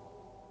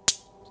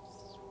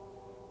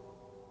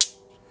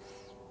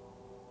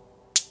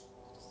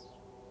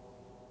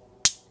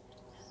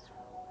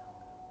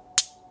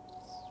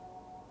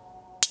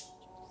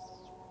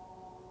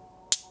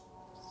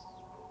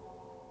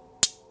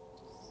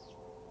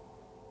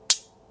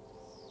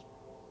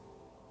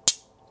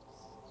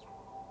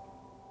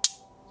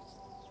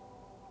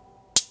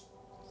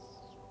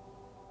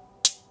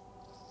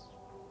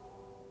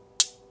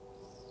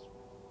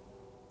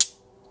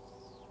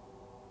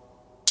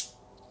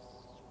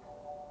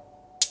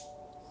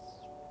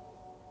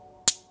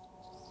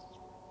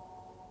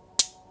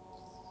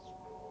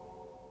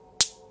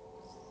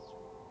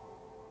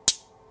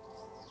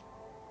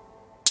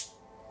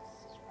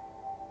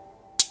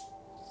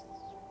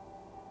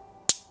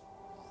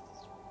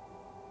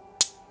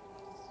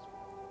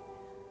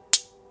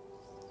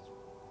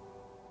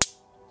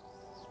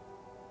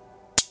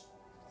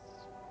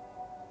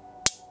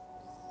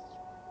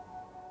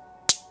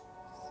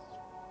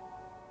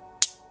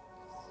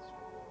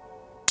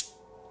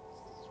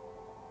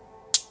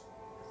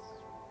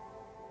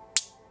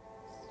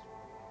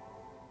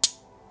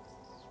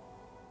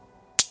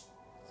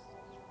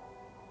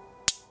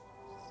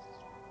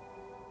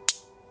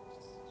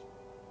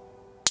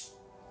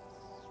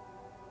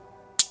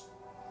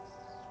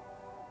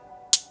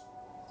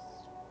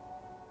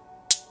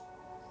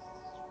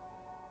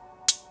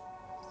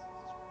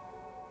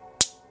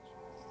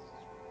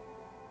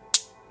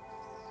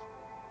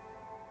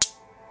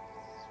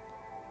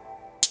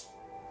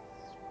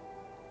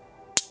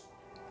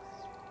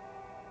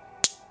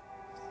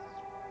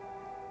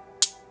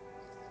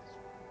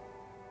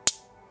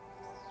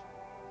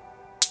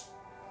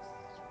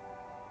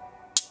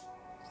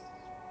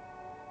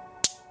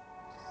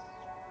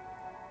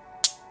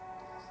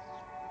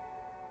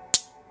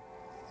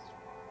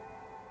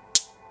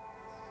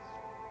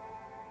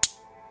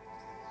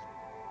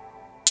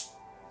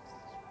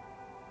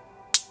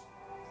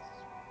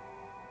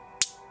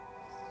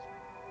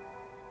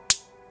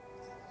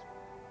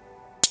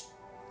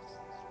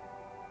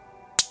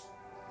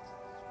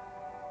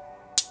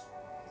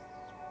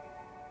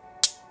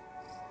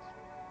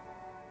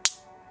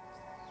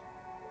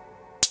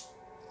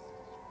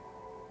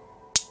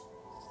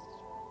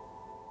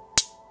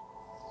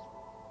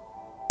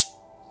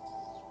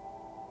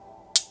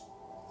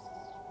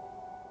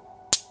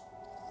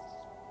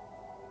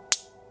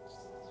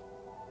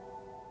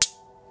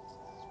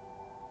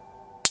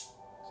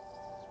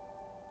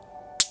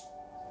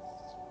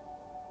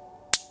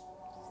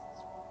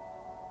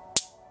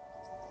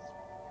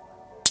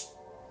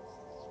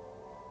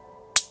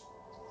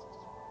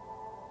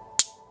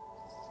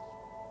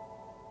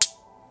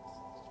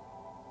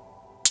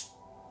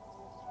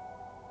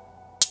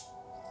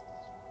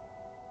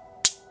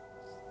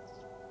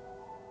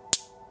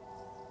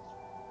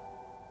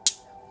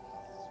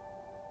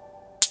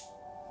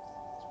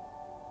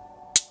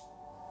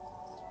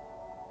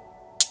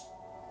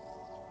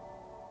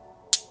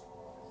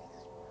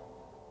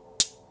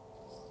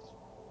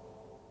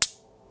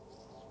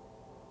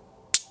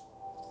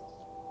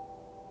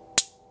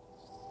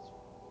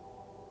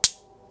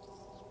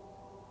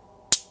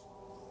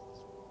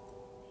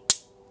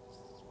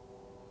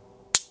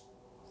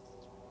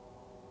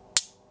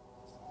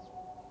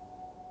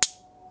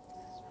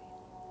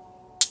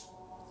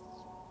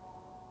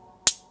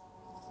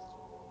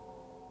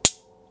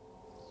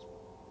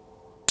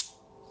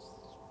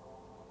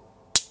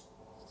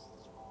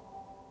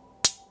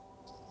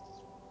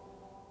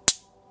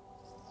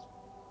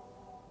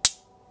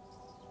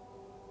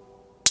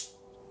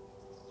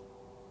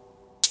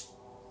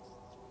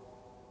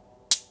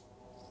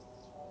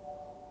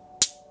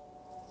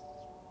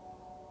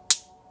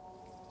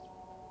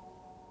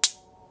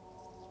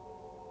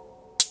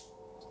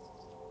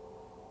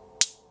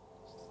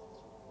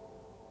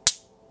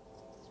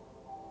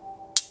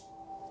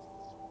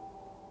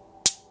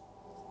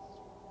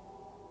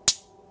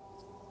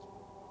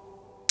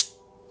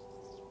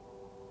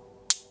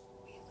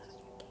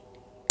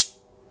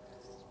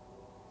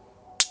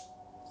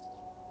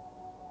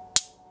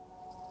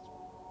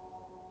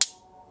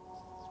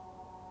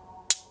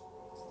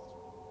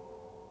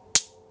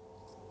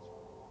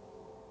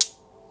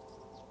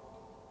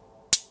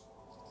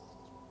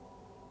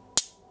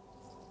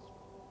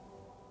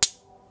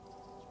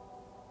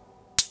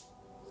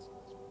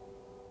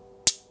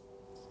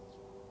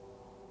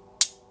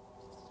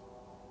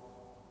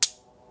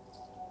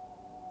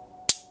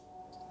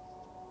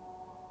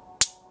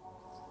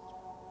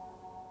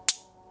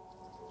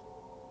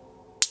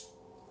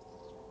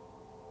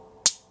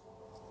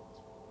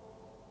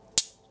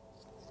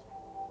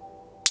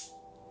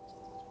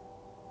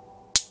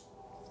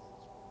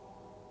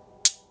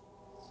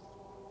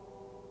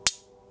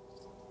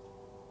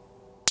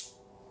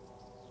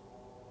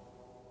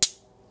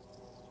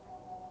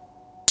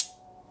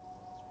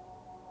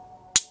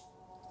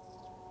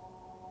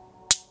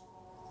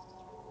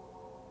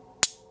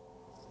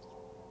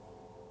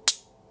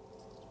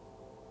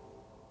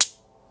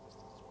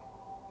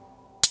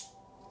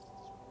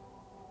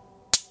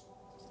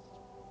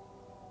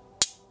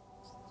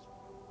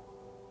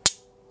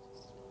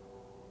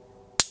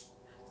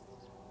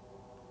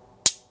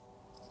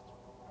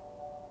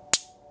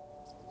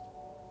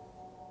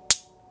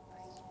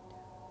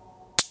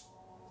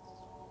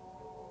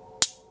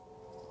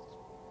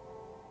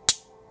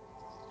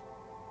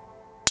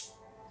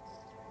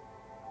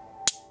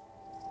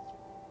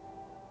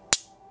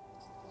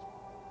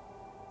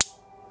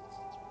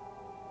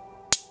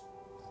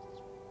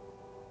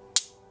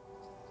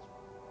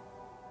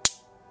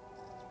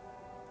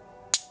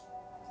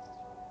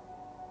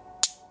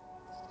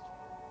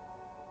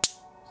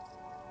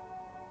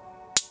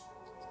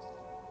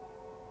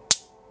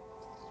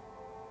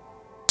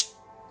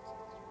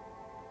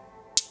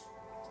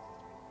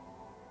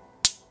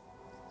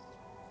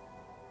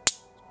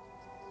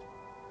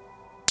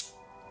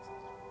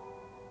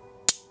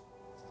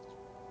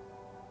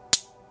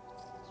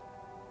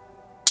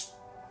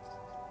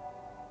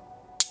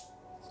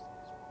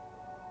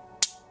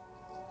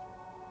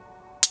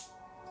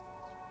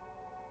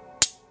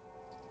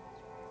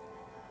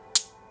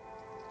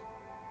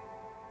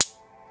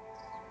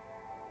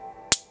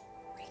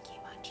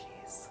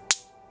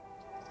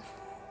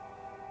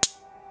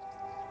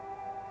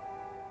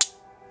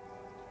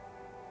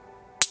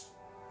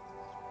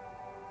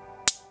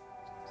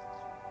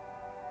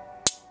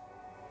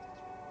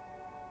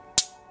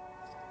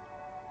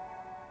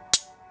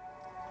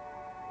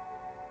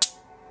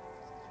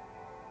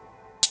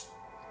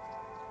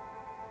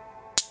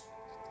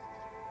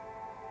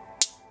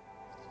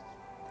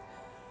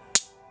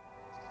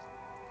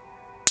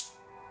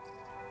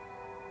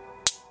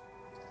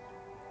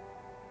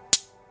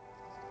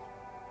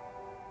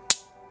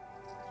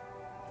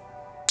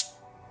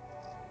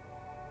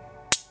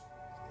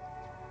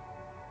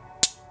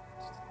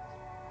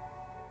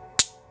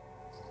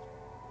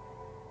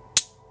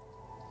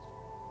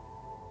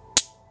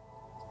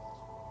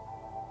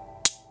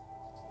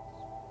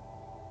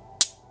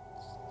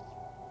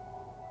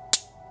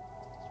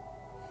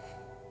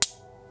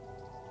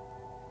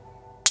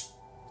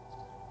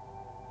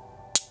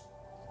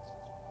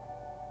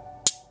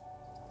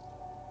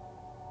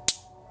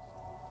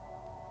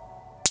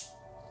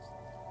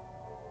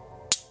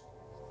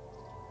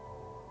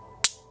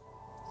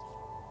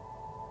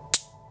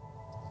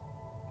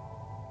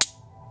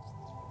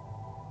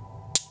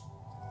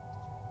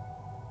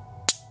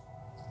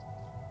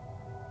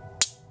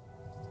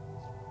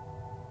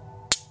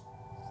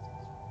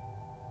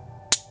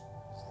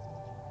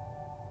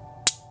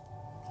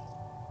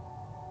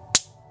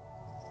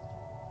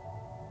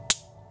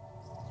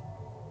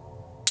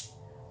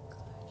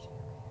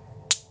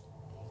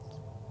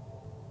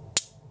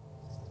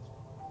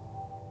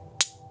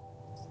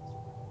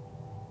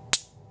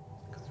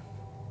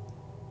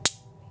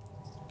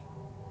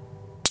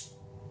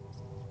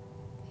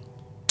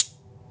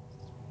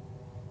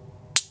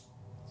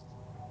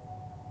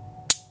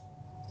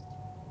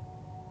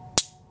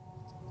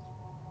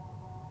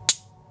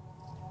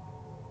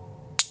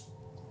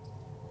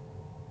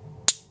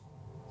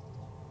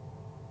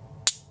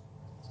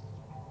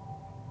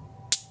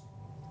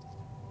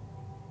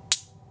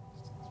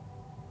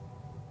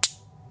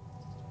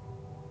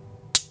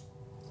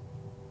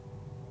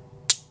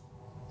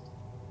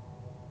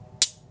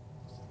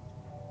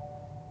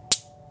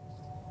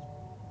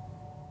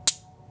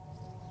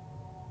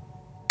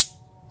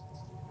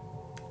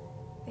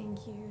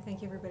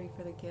 Thank you everybody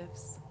for the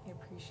gifts. I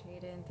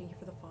appreciate it, and thank you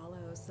for the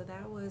follows. So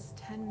that was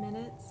 10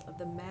 minutes of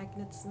the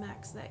magnet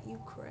smacks that you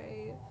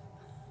crave.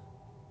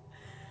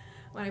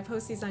 When I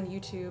post these on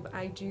YouTube,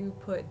 I do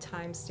put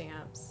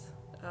timestamps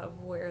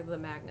of where the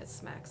magnet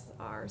smacks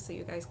are so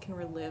you guys can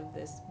relive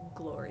this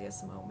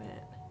glorious moment.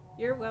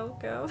 You're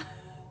welcome.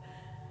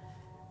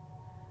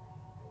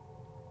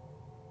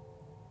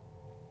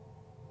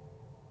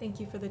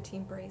 Thank you for the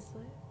team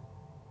bracelet.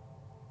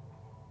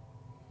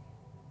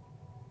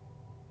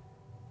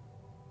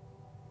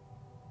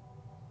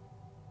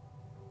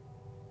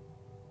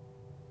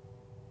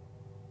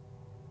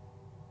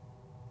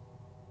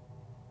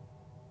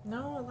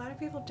 No, a lot of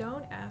people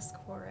don't ask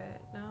for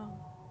it. No.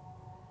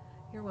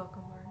 You're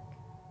welcome, Mark.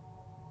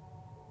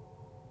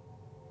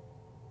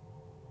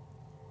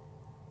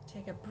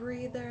 Take a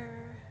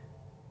breather.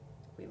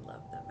 We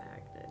love the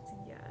magnets,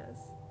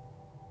 yes.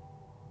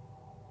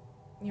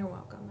 You're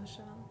welcome,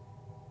 Michelle.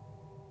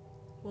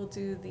 We'll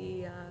do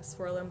the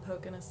swirl and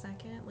poke in a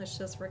second. Let's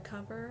just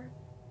recover.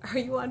 Are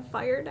you on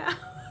fire now?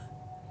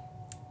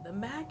 The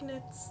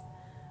magnets.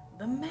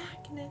 The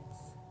magnets.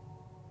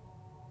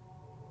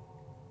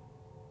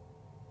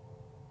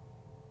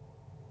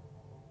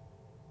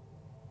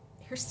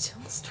 You're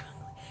still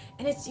struggling.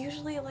 And it's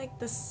usually like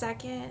the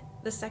second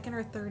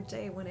or third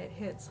day when it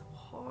hits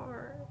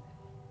hard.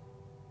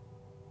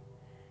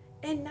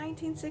 In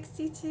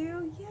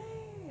 1962,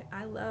 yay!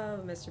 I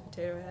love Mr.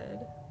 Potato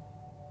Head.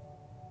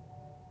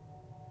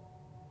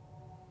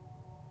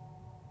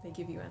 They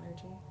give you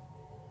energy.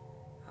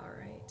 All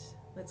right,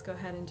 let's go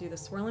ahead and do the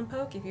swirl and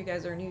poke. If you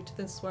guys are new to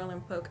the swirl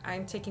and poke,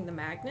 I'm taking the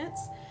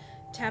magnets,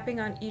 tapping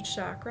on each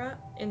chakra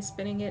and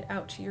spinning it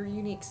out to your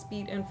unique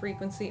speed and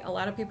frequency. A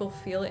lot of people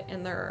feel it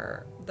in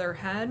their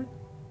head,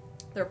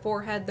 their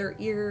forehead, their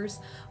ears,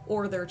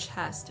 or their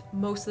chest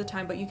most of the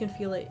time, but you can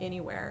feel it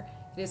anywhere.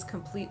 It is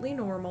completely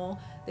normal.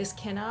 This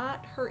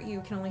cannot hurt you,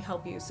 it can only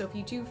help you. So if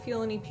you do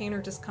feel any pain or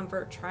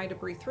discomfort, try to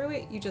breathe through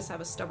it. You just have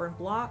a stubborn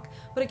block.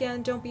 But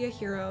again, don't be a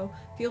hero.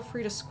 Feel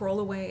free to scroll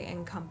away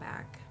and come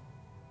back.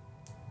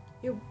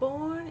 You're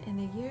born in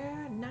the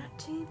year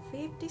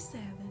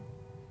 1957.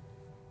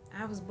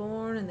 I was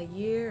born in the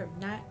year of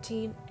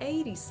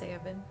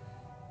 1987.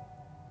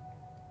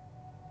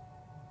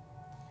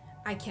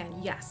 I can,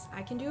 yes,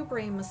 I can do a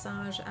brain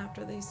massage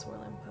after the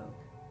swirl and poke.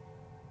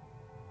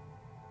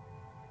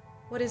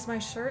 What is my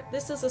shirt?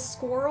 This is a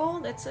squirrel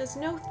that says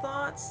no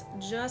thoughts,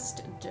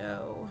 just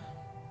dough.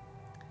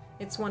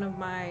 It's one of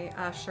my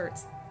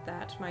shirts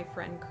that my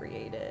friend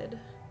created.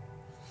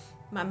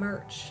 My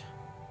merch.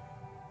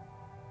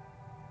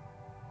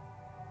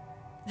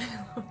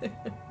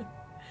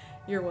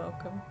 You're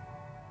welcome.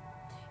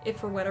 If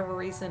for whatever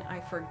reason I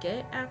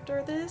forget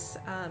after this,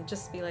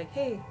 just be like,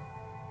 hey,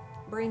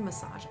 brain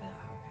massage. Oh,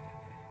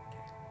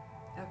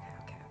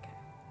 okay.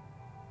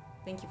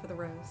 Thank you for the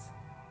rose.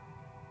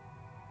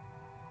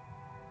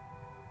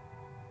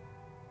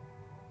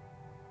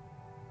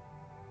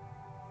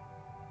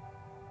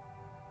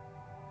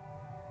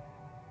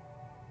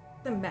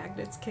 The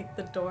magnets kick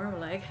the door.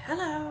 I'm like,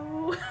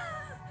 hello.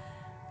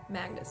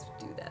 Magnets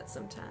do that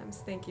sometimes.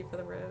 Thank you for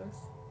the rose.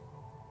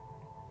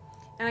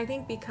 And I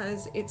think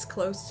because it's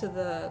close to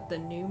the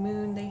new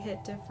moon, they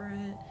hit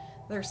different.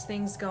 There's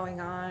things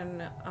going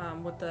on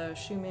with the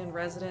Schumann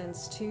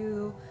resonance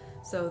too.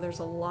 So there's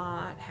a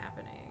lot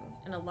happening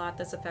and a lot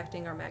that's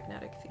affecting our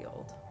magnetic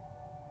field.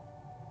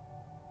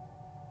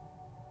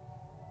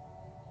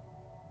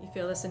 You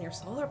feel this in your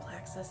solar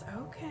plexus.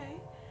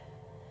 Okay.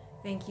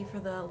 Thank you for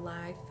the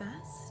live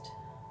fest.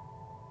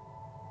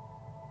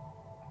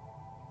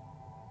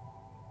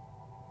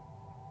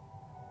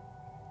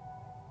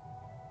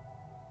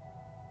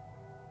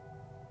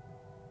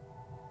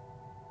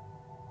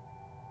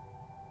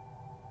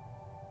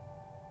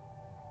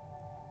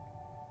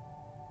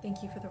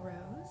 Thank you for the rose.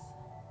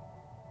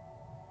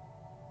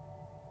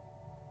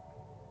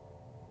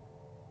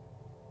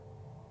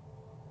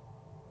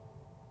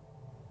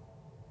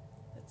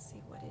 Let's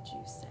see, what did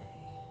you say?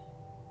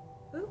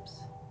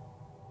 Oops.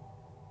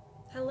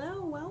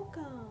 Hello,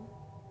 welcome.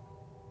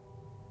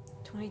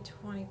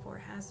 2024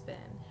 has been.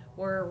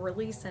 We're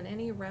releasing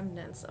any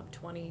remnants of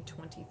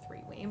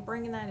 2023. We ain't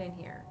bringing that in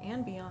here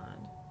and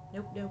beyond.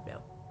 Nope.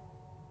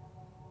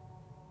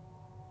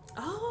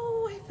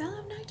 Oh, I fell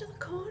up night to the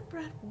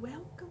cornbread.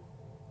 Welcome.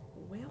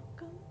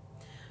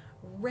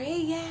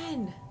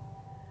 Rayan,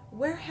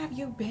 where have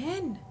you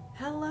been?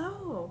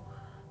 Hello.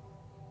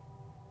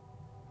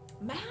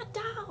 Mad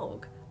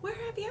Dog, where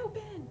have you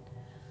been?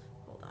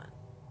 Hold on.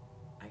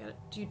 I gotta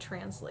do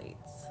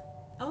translates.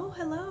 Oh,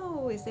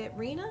 hello. Is it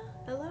Rena?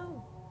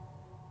 Hello.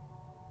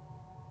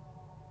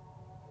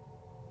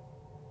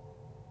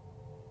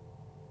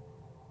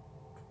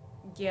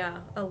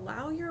 Yeah,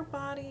 allow your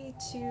body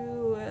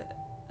to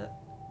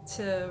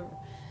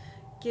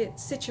get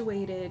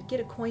situated, get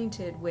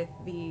acquainted with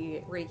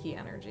the Reiki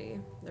energy.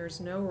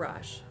 There's no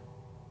rush.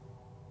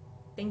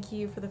 Thank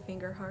you for the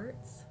finger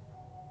hearts.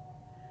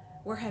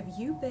 Where have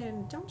you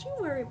been? Don't you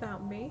worry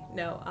about me.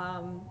 No,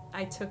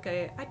 I took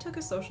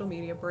a social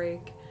media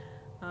break.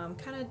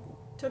 Kind of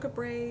took a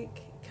break,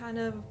 kind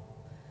of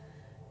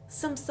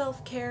some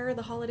self-care.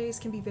 The holidays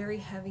can be very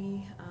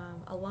heavy.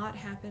 A lot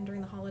happened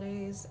during the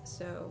holidays,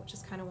 so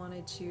just kind of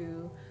wanted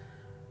to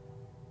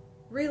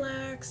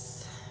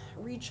relax,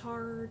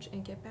 recharge,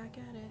 and get back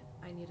at it.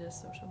 I needed a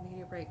social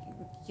media break.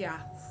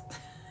 Yeah.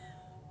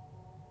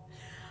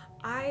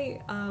 I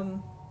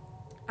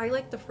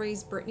like the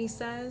phrase Brittany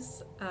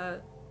says.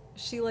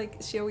 She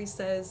always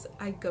says,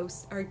 I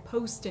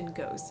post and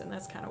ghost, and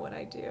that's kind of what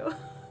I do.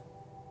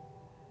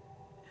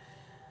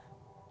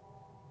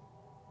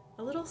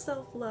 A little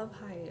self-love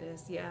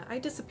hiatus. Yeah, I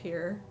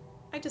disappear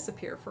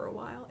for a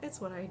while. It's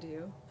what I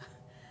do.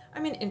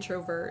 I'm an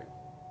introvert.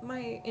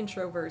 My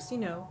introverts, you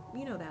know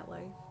that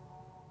life.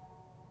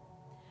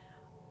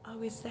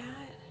 Oh, is that?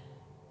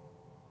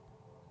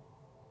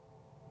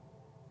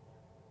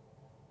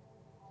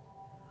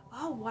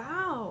 Oh,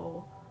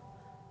 wow.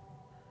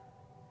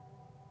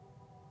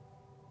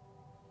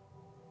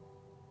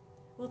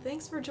 Well,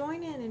 thanks for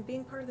joining and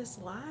being part of this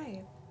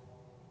live.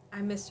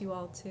 I miss you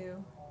all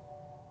too.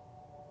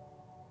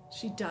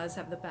 She does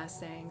have the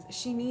best sayings.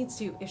 She needs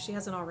to, if she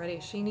hasn't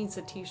already, she needs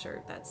a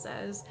t-shirt that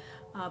says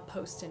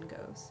post and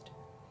ghost.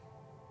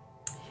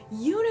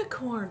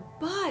 Unicorn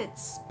butt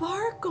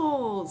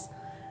sparkles.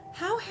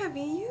 How have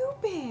you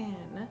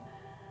been?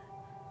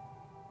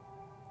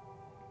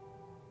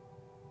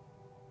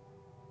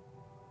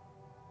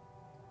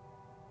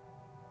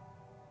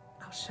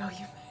 I'll show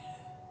you.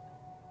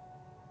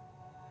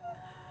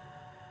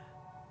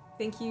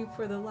 Thank you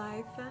for the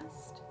live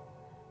fest.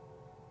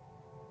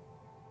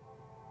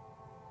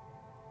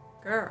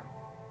 Girl,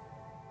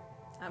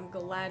 I'm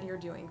glad you're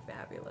doing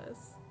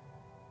fabulous.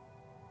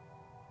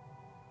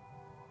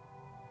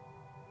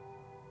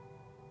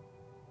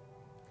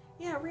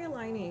 Yeah,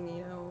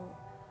 realigning,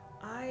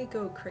 I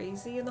go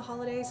crazy in the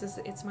holidays.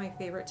 It's my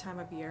favorite time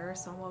of year,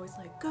 so I'm always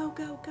like, go,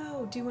 go,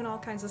 go, doing all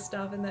kinds of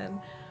stuff, and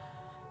then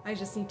I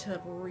just need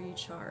to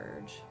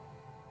recharge.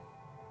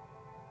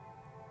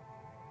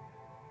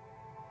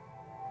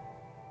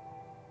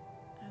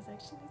 I was like,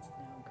 she needs to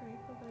know I'm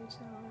grateful for each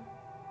other.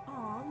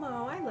 Aw,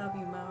 Mo, I love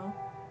you, Mo.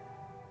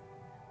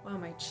 Wow,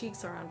 my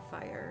cheeks are on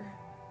fire.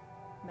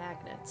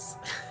 Magnets.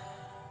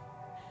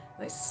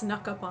 They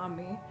snuck up on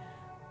me.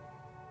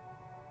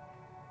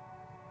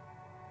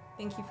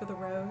 Thank you for the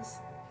rose.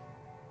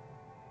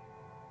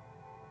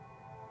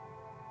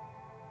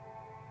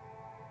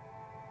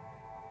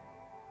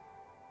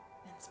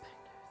 Inspectors.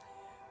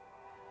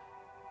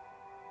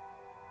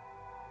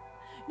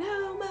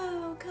 No,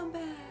 Mo, come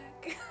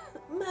back.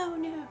 Mo,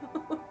 no.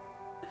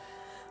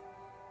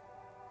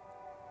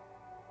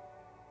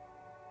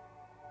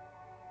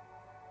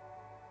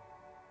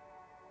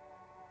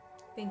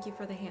 Thank you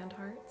for the hand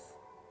hearts.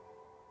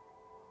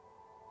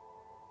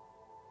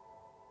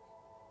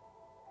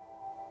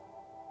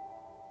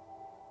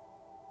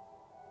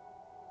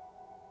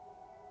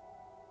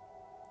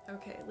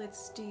 Okay,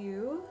 let's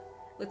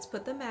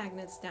put the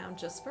magnets down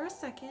just for a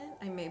second.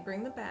 I may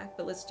bring them back,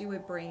 but let's do a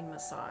brain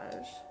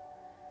massage.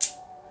 Okay.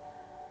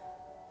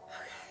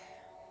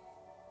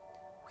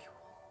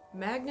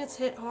 Magnets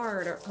hit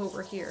hard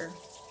over here.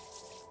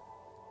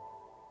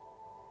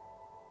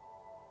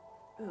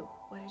 Ooh,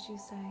 what did you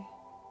say?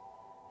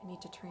 I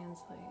need to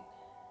translate.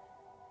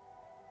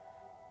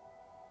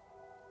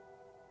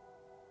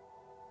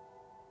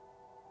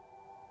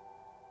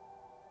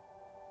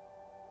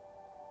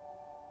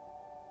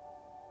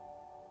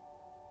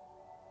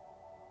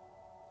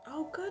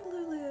 Oh, good,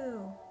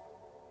 Lulu.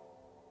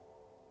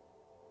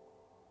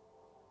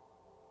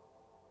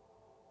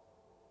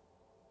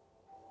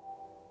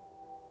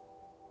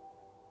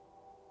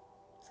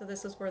 So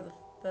this is where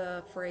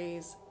the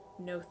phrase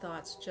 "no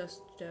thoughts,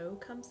 just dough"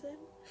 comes in.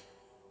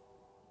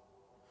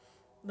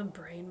 The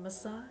brain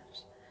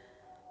massage.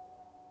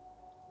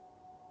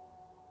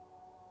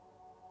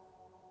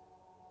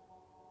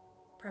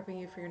 Prepping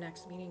you for your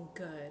next meeting.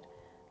 Good.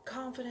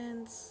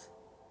 Confidence,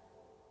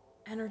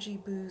 energy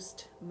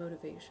boost,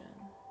 motivation.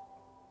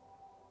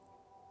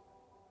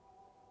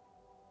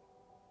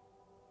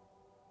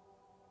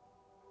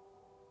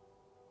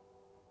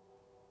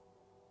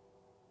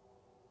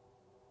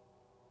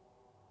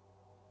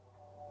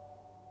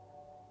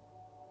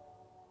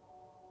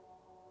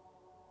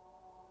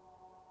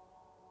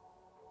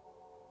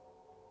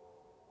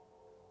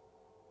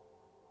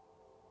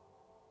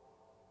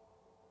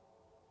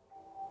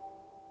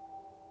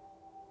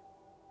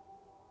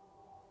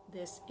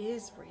 This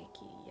is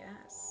Reiki,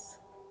 yes.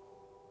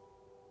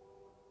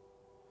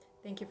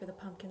 Thank you for the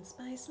pumpkin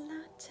spice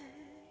latte.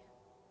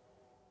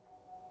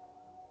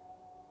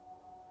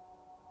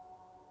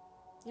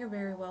 You're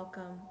very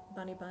welcome,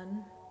 Bunny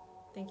Bun.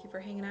 Thank you for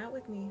hanging out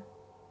with me.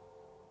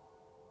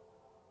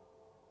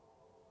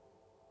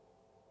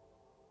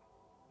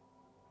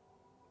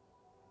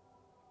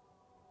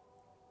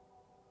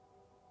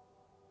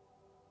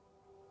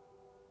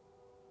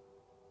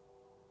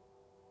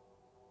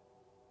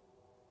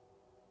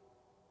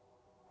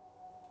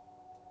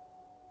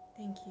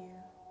 Thank you.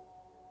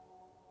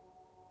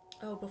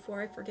 Oh,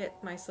 before I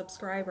forget my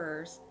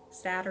subscribers,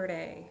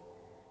 Saturday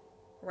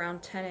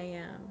around 10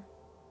 a.m.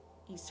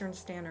 Eastern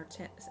Standard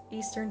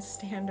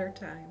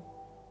Time.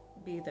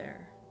 Be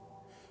there.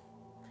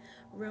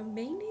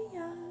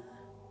 Romania.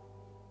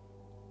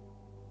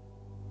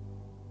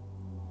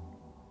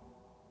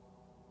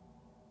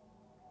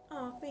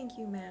 Oh, thank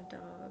you, Mad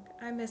Dog.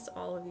 I miss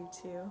all of you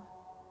too.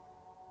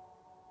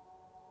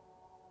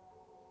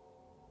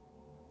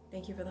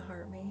 Thank you for the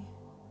heart me.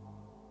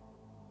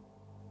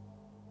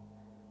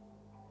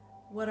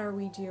 What are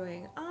we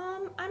doing?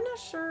 I'm not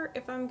sure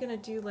if I'm gonna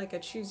do like a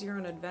choose your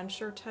own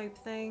adventure type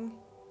thing.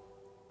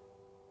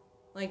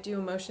 Like do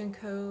emotion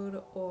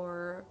code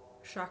or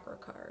chakra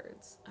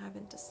cards. I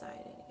haven't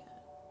decided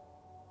yet.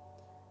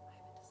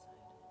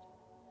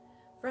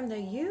 From the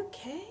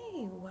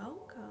UK,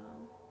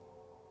 welcome.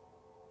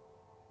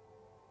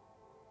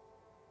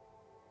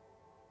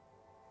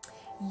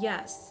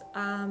 Yes,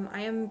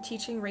 I am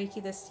teaching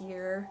Reiki this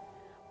year.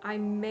 I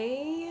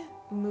may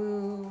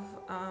move,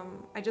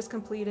 I just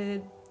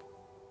completed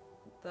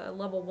the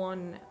level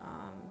 1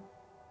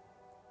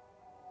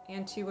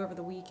 and 2 over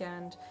the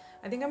weekend.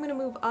 I think I'm going to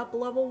move up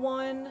level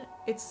 1.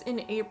 It's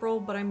in April,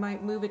 but I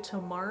might move it to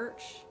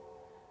March.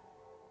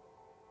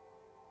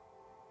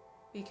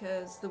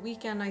 Because the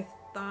weekend I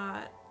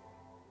thought,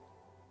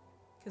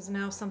 because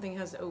now something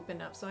has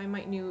opened up, so I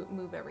might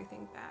move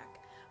everything back.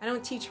 I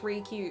don't teach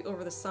Reiki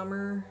over the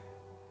summer.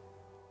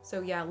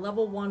 So yeah,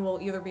 level 1 will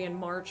either be in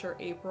March or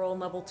April, and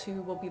level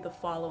 2 will be the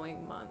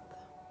following month.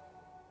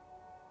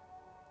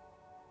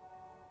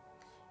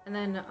 And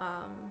then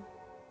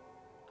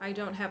I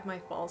don't have my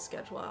fall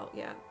schedule out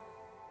yet.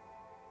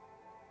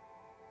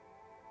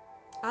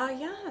 Ah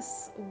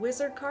yes,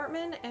 Wizard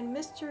Cartman and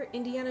Mr.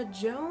 Indiana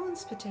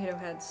Jones, Potato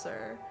Head,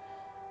 sir.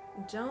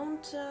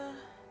 Don't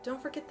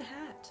forget the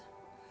hat.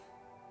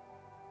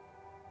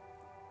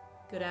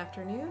 Good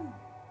afternoon.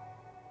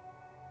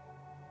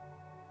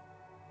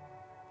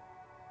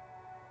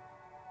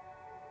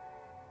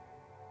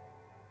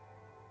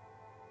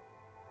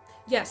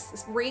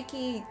 Yes,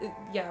 Reiki,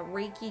 yeah,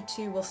 Reiki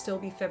 2 will still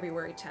be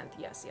February 10th.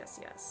 Yes, yes,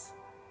 yes.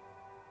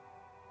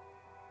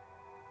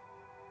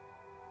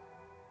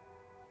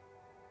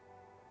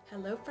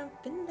 Hello from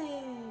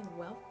Finland.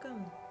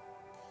 Welcome.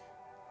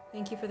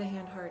 Thank you for the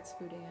hand hearts,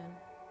 Fudan.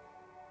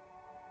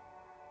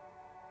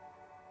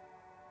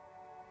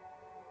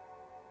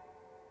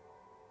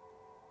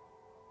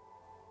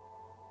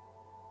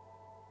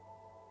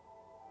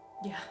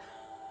 Yeah.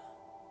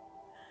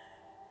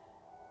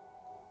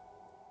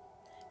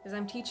 Because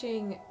I'm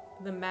teaching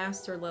the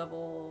master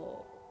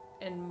level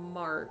in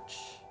March.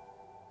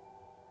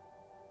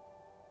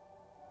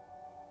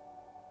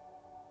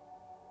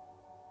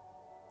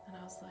 And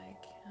I was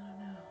like, I don't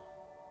know.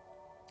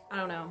 I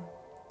don't know,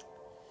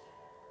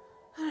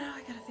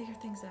 I gotta figure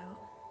things out.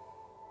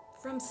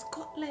 From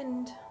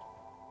Scotland.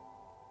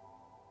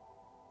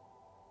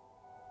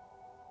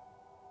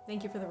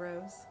 Thank you for the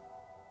rose.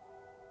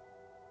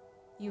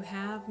 You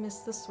have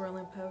missed the swirl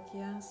and poke,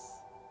 yes.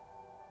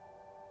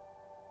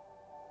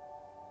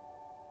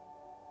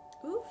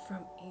 Ooh,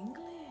 from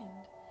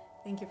England.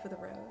 Thank you for the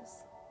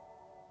rose.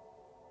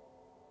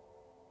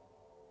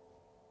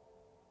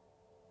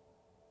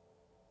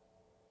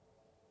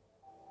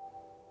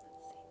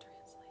 Let's see,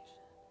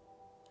 translation.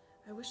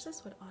 I wish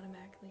this would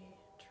automatically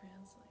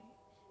translate.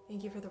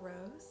 Thank you for the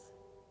rose.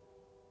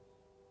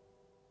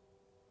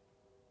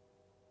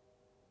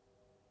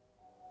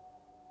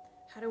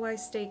 How do I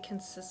stay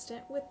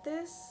consistent with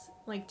this?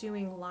 Like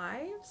doing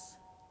lives?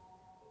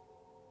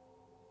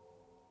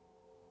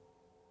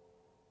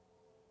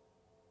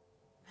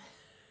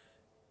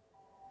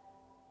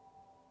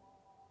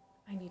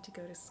 I need to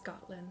go to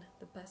Scotland,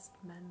 the best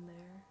men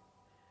there.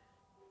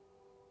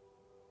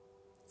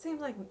 It seems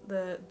like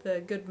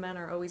the good men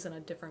are always in a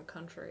different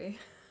country.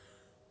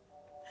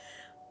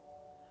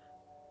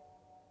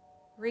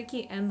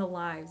 Reiki and the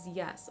lives,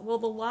 yes. Well,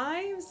 the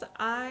lives,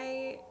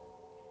 I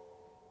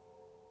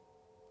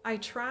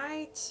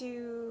try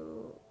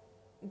to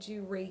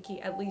do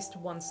Reiki at least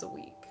once a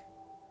week.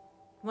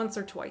 Once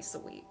or twice a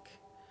week.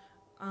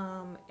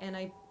 And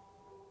I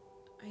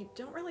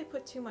don't really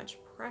put too much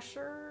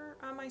pressure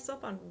on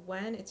myself on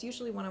when. It's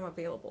usually when I'm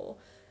available.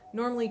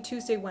 Normally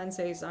Tuesday,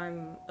 Wednesdays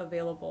I'm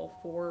available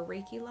for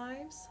Reiki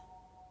lives.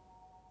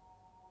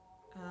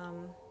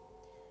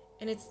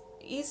 And it's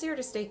easier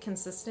to stay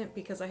consistent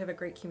because I have a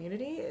great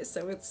community,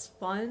 so it's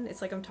fun.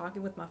 It's like I'm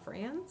talking with my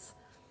friends.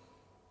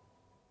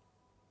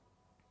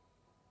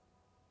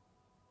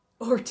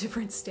 Or a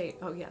different state.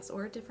 Oh yes,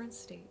 or a different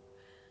state.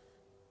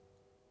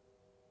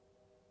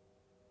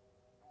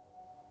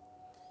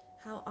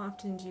 How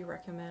often do you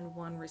recommend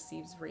one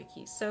receives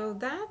Reiki? So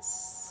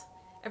that's,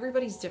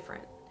 everybody's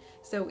different.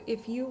 So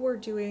if you were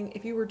doing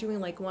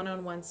like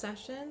one-on-one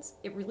sessions,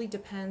 it really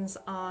depends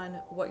on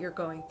what you're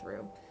going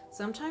through.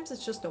 Sometimes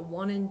it's just a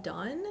one and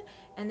done,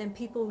 and then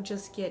people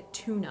just get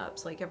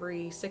tune-ups like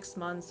every 6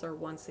 months or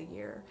once a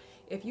year.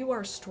 If you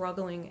are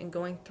struggling and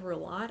going through a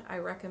lot, I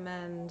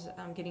recommend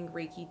getting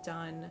Reiki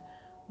done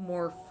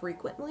more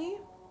frequently,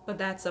 but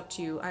that's up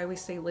to you. I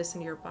always say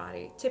listen to your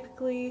body.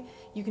 Typically,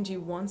 you can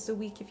do once a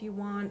week if you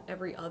want,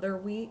 every other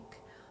week.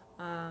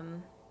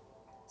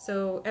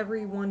 So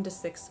every 1 to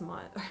 6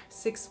 months,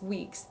 6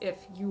 weeks, if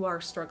you are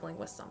struggling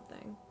with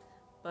something.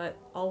 But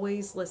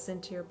always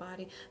listen to your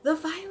body. The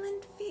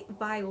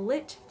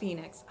violet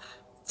phoenix.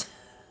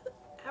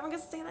 I'm gonna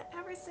say that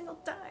every single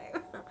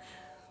time.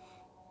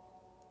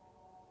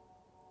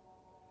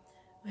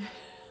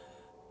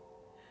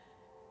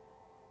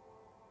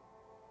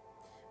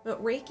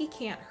 But Reiki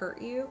can't hurt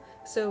you.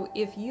 So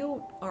if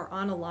you are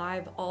on a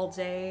live all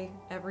day,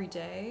 every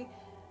day,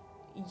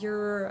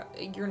 you're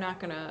not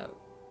gonna,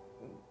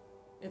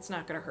 it's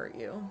not gonna hurt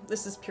you.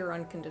 This is pure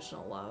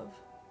unconditional love.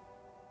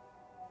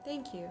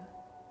 Thank you.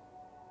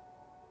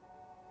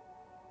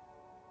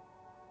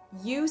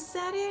 You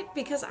said it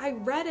because I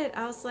read it.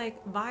 I was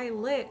like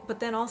violet, but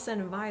then all of a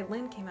sudden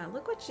violin came out.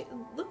 Look what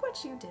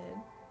you did.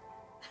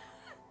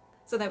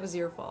 So that was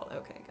your fault.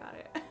 Okay, got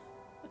it.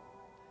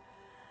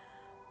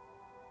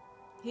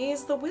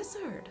 He's the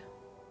wizard.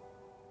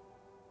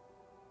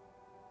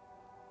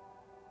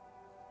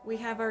 We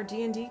have our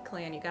D&D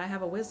clan. You gotta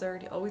have a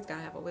wizard. You always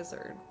gotta have a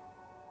wizard.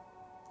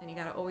 And you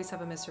gotta always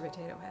have a Mr.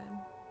 Potato Head.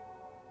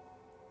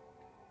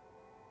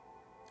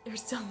 You're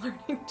still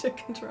learning to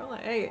control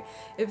it. Hey,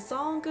 if it's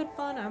all in good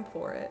fun, I'm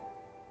for it.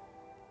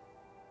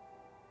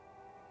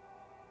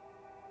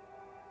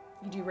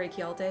 You do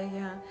Reiki all day?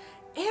 Yeah.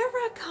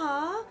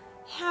 Erica!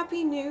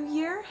 Happy New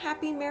Year!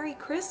 Happy Merry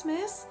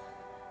Christmas!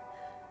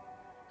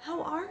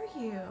 How are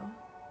you?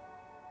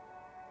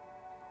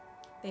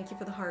 Thank you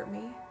for the heart,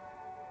 me.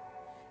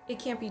 It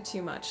can't be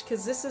too much,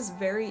 because this is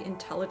very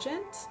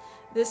intelligent.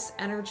 This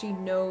energy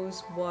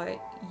knows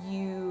what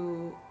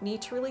you need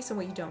to release and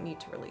what you don't need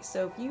to release.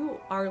 So if you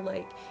are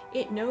like,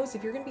 it knows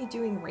if you're going to be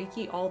doing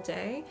Reiki all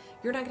day,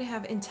 you're not going to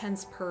have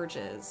intense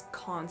purges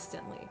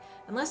constantly,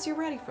 unless you're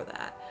ready for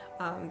that.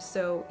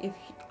 So if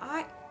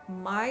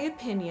my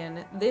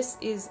opinion, this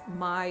is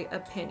my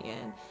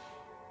opinion.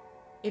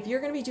 If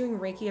you're going to be doing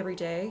Reiki every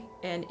day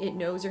and it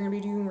knows you're going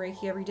to be doing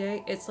Reiki every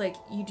day, it's like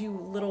you do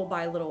little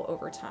by little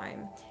over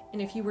time.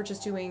 And if you were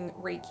just doing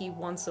Reiki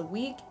once a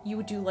week, you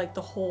would do like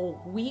the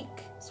whole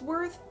week's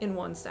worth in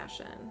one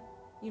session.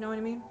 You know what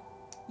I mean?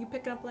 You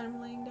pick up what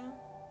I'm laying down?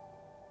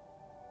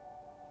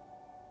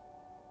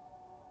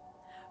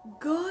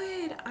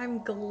 Good.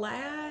 I'm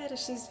glad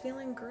she's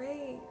feeling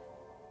great.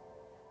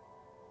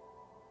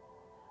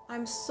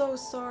 I'm so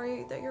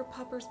sorry that your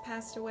puppers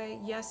passed away.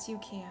 Yes, you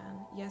can.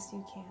 Yes,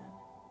 you can.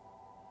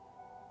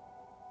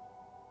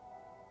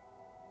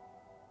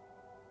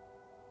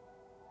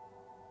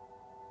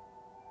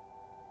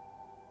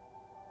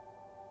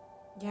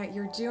 Yeah,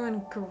 you're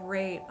doing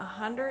great.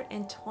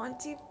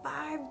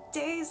 125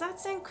 days.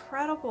 That's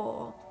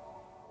incredible.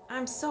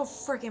 I'm so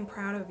freaking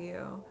proud of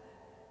you.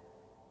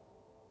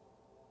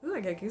 Ooh,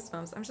 I get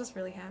goosebumps. I'm just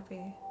really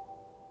happy.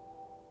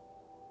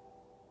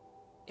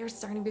 You're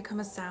starting to become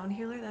a sound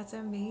healer? That's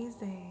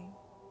amazing.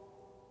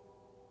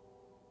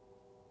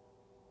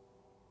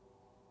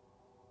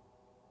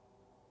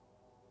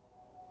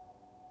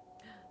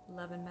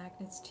 Love and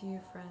magnets to you,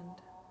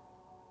 friend.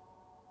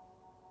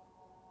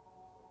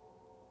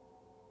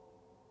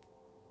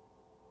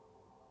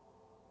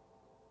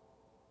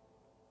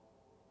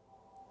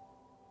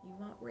 You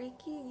want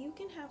Reiki? You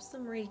can have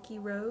some Reiki,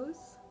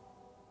 Rose.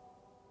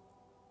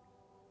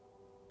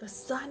 The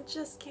sun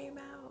just came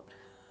out.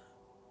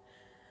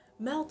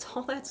 Melt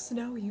all that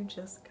snow you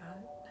just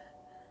got.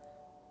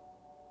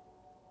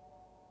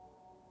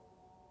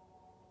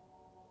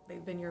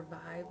 They've been your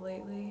vibe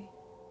lately.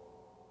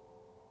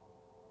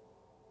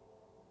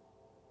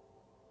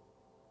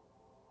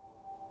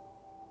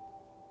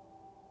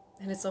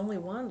 And it's only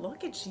one.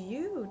 Look at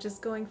you,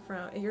 just going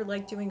from, you're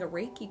like doing a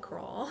Reiki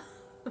crawl.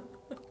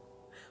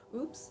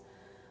 Oops.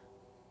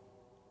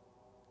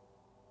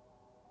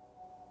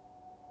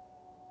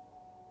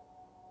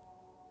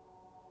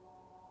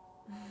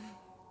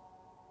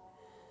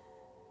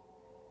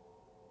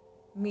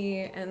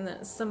 Me and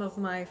some of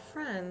my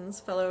friends,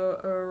 fellow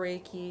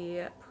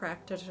Reiki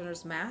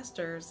practitioners,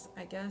 masters,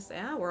 I guess.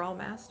 Yeah, we're all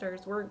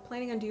masters. We're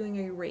planning on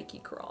doing a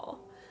Reiki crawl.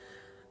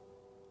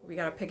 We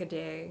gotta pick a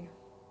day.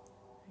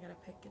 I gotta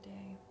pick a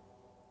day.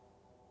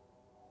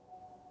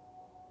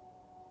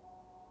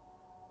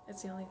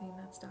 It's the only thing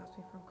that stops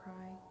me from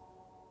crying.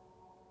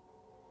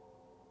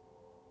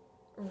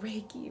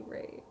 Reiki,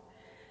 right?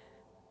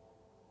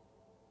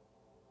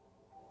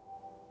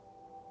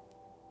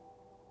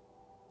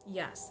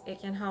 Yes, it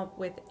can help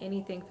with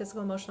anything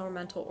physical, emotional,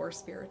 mental, or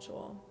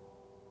spiritual.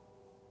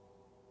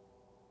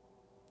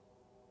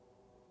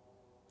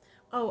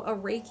 Oh, a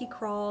Reiki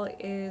crawl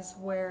is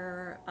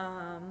where,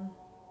 oh,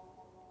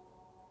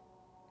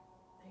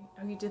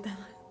 you did that?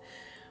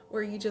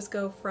 Where you just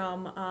go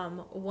from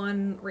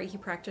one Reiki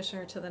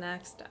practitioner to the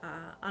next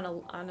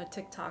on a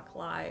TikTok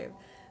live.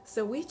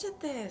 So we did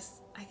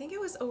this, I think it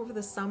was over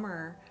the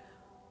summer.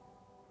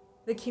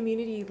 The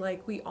community,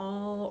 like, we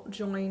all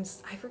joined,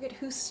 I forget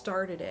who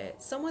started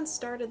it. Someone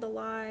started the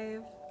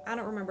live, I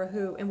don't remember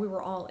who, and we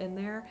were all in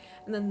there.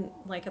 And then,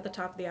 like, at the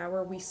top of the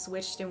hour, we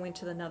switched and went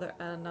to another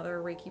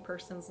Reiki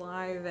person's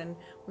live, and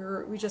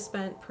we just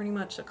spent pretty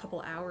much a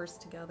couple hours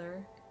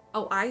together.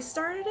 Oh, I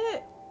started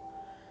it?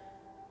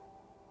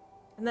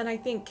 And then I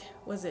think,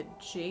 was it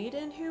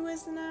Jaden who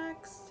was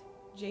next?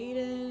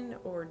 Jaden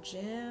or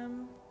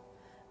Jim?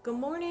 Good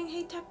morning.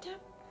 Hey, Tap Tap.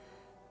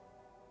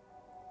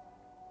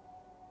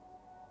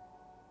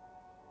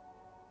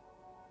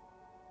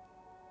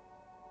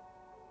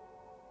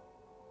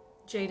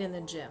 Jaden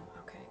and Jim.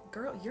 Okay.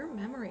 Girl, your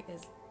memory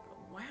is,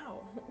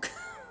 wow.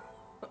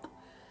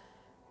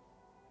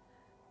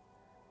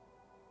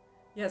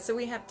 Yeah, so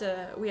we have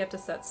to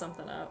set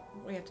something up.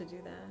 We have to do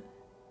that.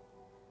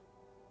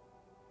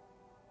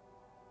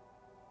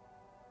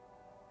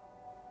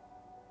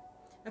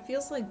 It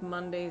feels like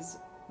Mondays,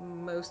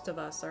 most of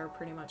us are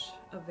pretty much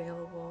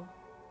available.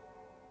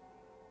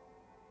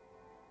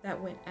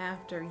 That went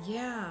after.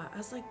 Yeah, I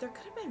was like, there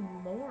could have been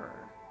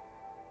more.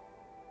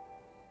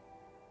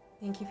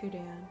 Thank you,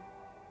 Fudan.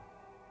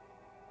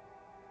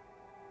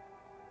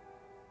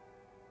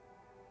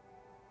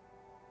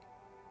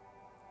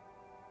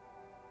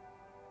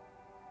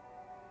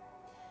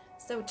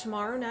 So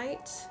tomorrow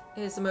night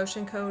is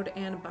Emotion Code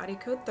and Body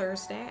Code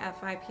Thursday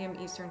at 5 p.m.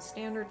 Eastern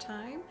Standard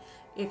Time.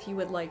 If you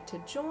would like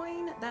to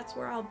join, that's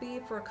where I'll be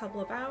for a couple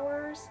of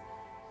hours.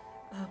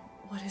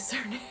 What is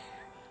her name?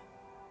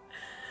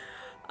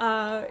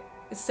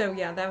 So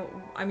yeah,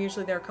 I'm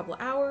usually there a couple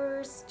of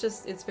hours.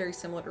 Just, it's very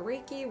similar to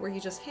Reiki, where you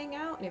just hang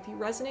out, and if you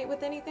resonate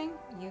with anything,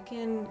 you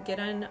can get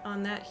in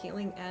on that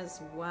healing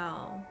as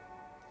well.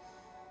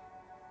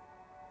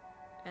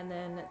 And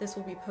then this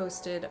will be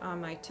posted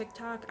on my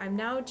TikTok. I'm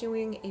now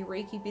doing a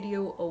Reiki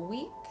video a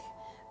week.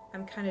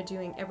 I'm kind of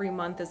doing every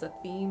month as a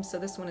theme. So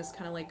this one is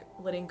kind of like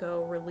letting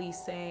go,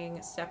 releasing,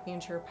 stepping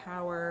into your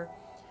power,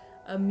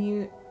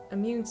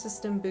 immune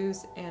system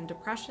boost, and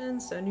depression.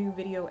 So a new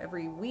video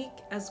every week,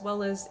 as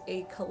well as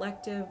a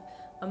collective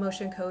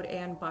emotion code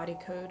and body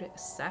code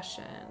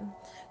session.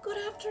 Good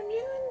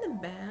afternoon, the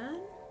man.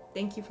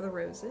 Thank you for the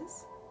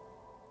roses.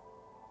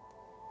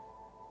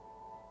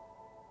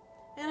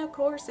 And of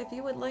course, if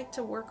you would like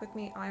to work with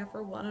me, I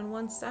offer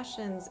one-on-one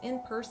sessions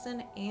in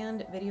person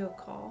and video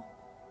call.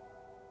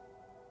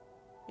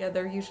 Yeah,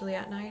 they're usually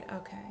at night?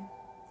 Okay.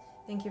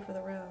 Thank you for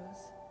the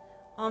rose.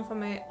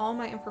 All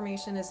my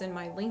information is in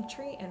my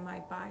Linktree and my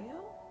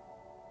bio,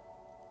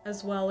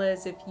 as well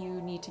as if you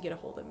need to get a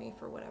hold of me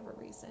for whatever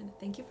reason.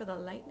 Thank you for the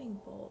lightning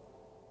bolt.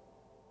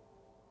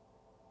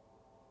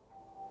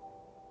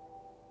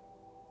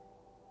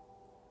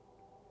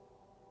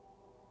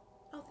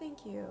 Oh,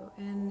 thank you.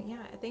 And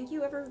yeah, thank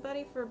you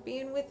everybody for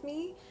being with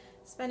me,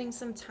 spending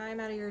some time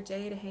out of your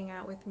day to hang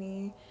out with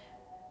me,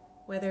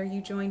 whether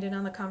you joined in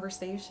on the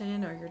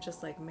conversation or you're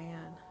just like,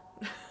 man,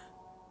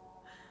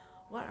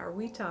 what are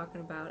we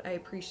talking about? I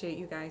appreciate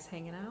you guys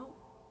hanging out.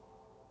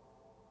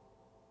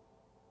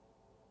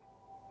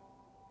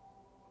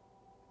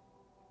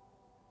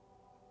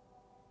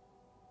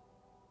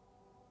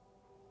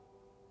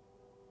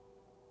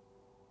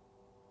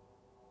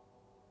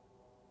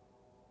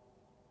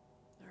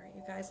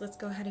 Guys, let's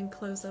go ahead and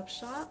close up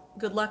shop.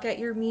 Good luck at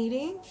your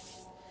meeting.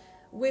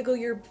 Wiggle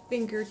your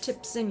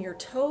fingertips and your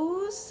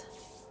toes.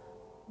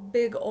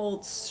 Big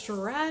old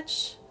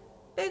stretch.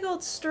 Big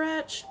old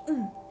stretch.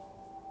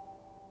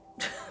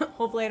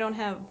 Hopefully I don't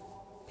have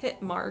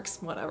pit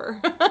marks,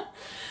 whatever.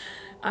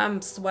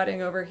 I'm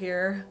sweating over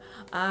here.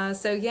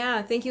 So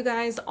yeah, thank you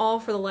guys all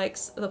for the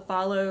likes, the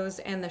follows,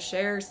 and the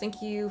shares.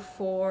 Thank you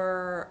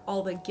for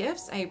all the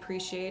gifts. I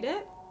appreciate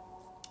it.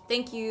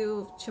 Thank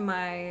you to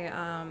my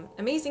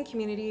amazing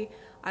community.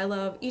 I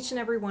love each and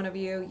every one of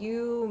you.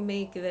 You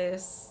make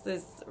this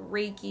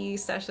Reiki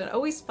session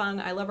always fun.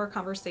 I love our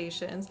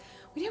conversations.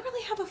 We didn't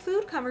really have a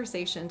food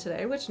conversation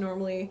today, which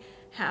normally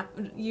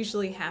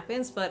usually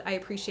happens, but I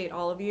appreciate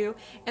all of you.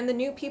 And the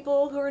new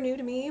people who are new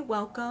to me,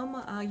 welcome.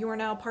 You are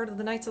now part of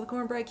the Knights of the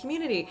Cornbread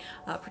community.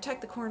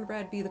 Protect the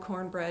cornbread, be the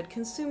cornbread,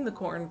 consume the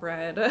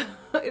cornbread.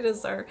 It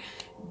is our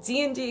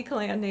D&D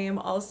clan name,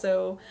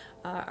 also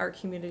our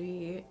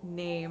community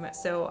name.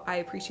 So I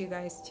appreciate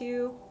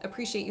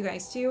you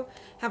guys too.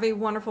 Have a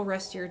wonderful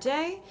rest of your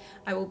day.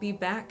 I will be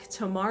back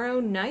tomorrow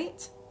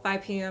night,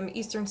 5 p.m.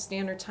 Eastern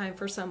Standard Time,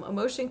 for some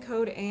emotion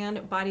code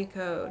and body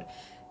code.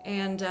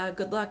 And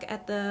good luck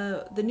at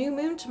the new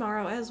moon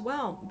tomorrow as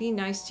well. Be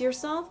nice to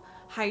yourself.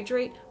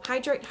 Hydrate,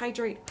 hydrate,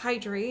 hydrate,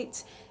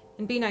 hydrate,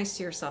 and be nice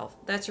to yourself.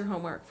 That's your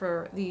homework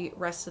for the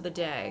rest of the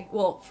day.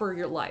 Well, for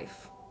your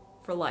life.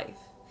 For life.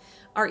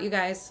 All right, you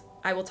guys.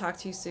 I will talk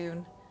to you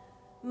soon.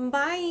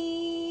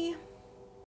 Bye.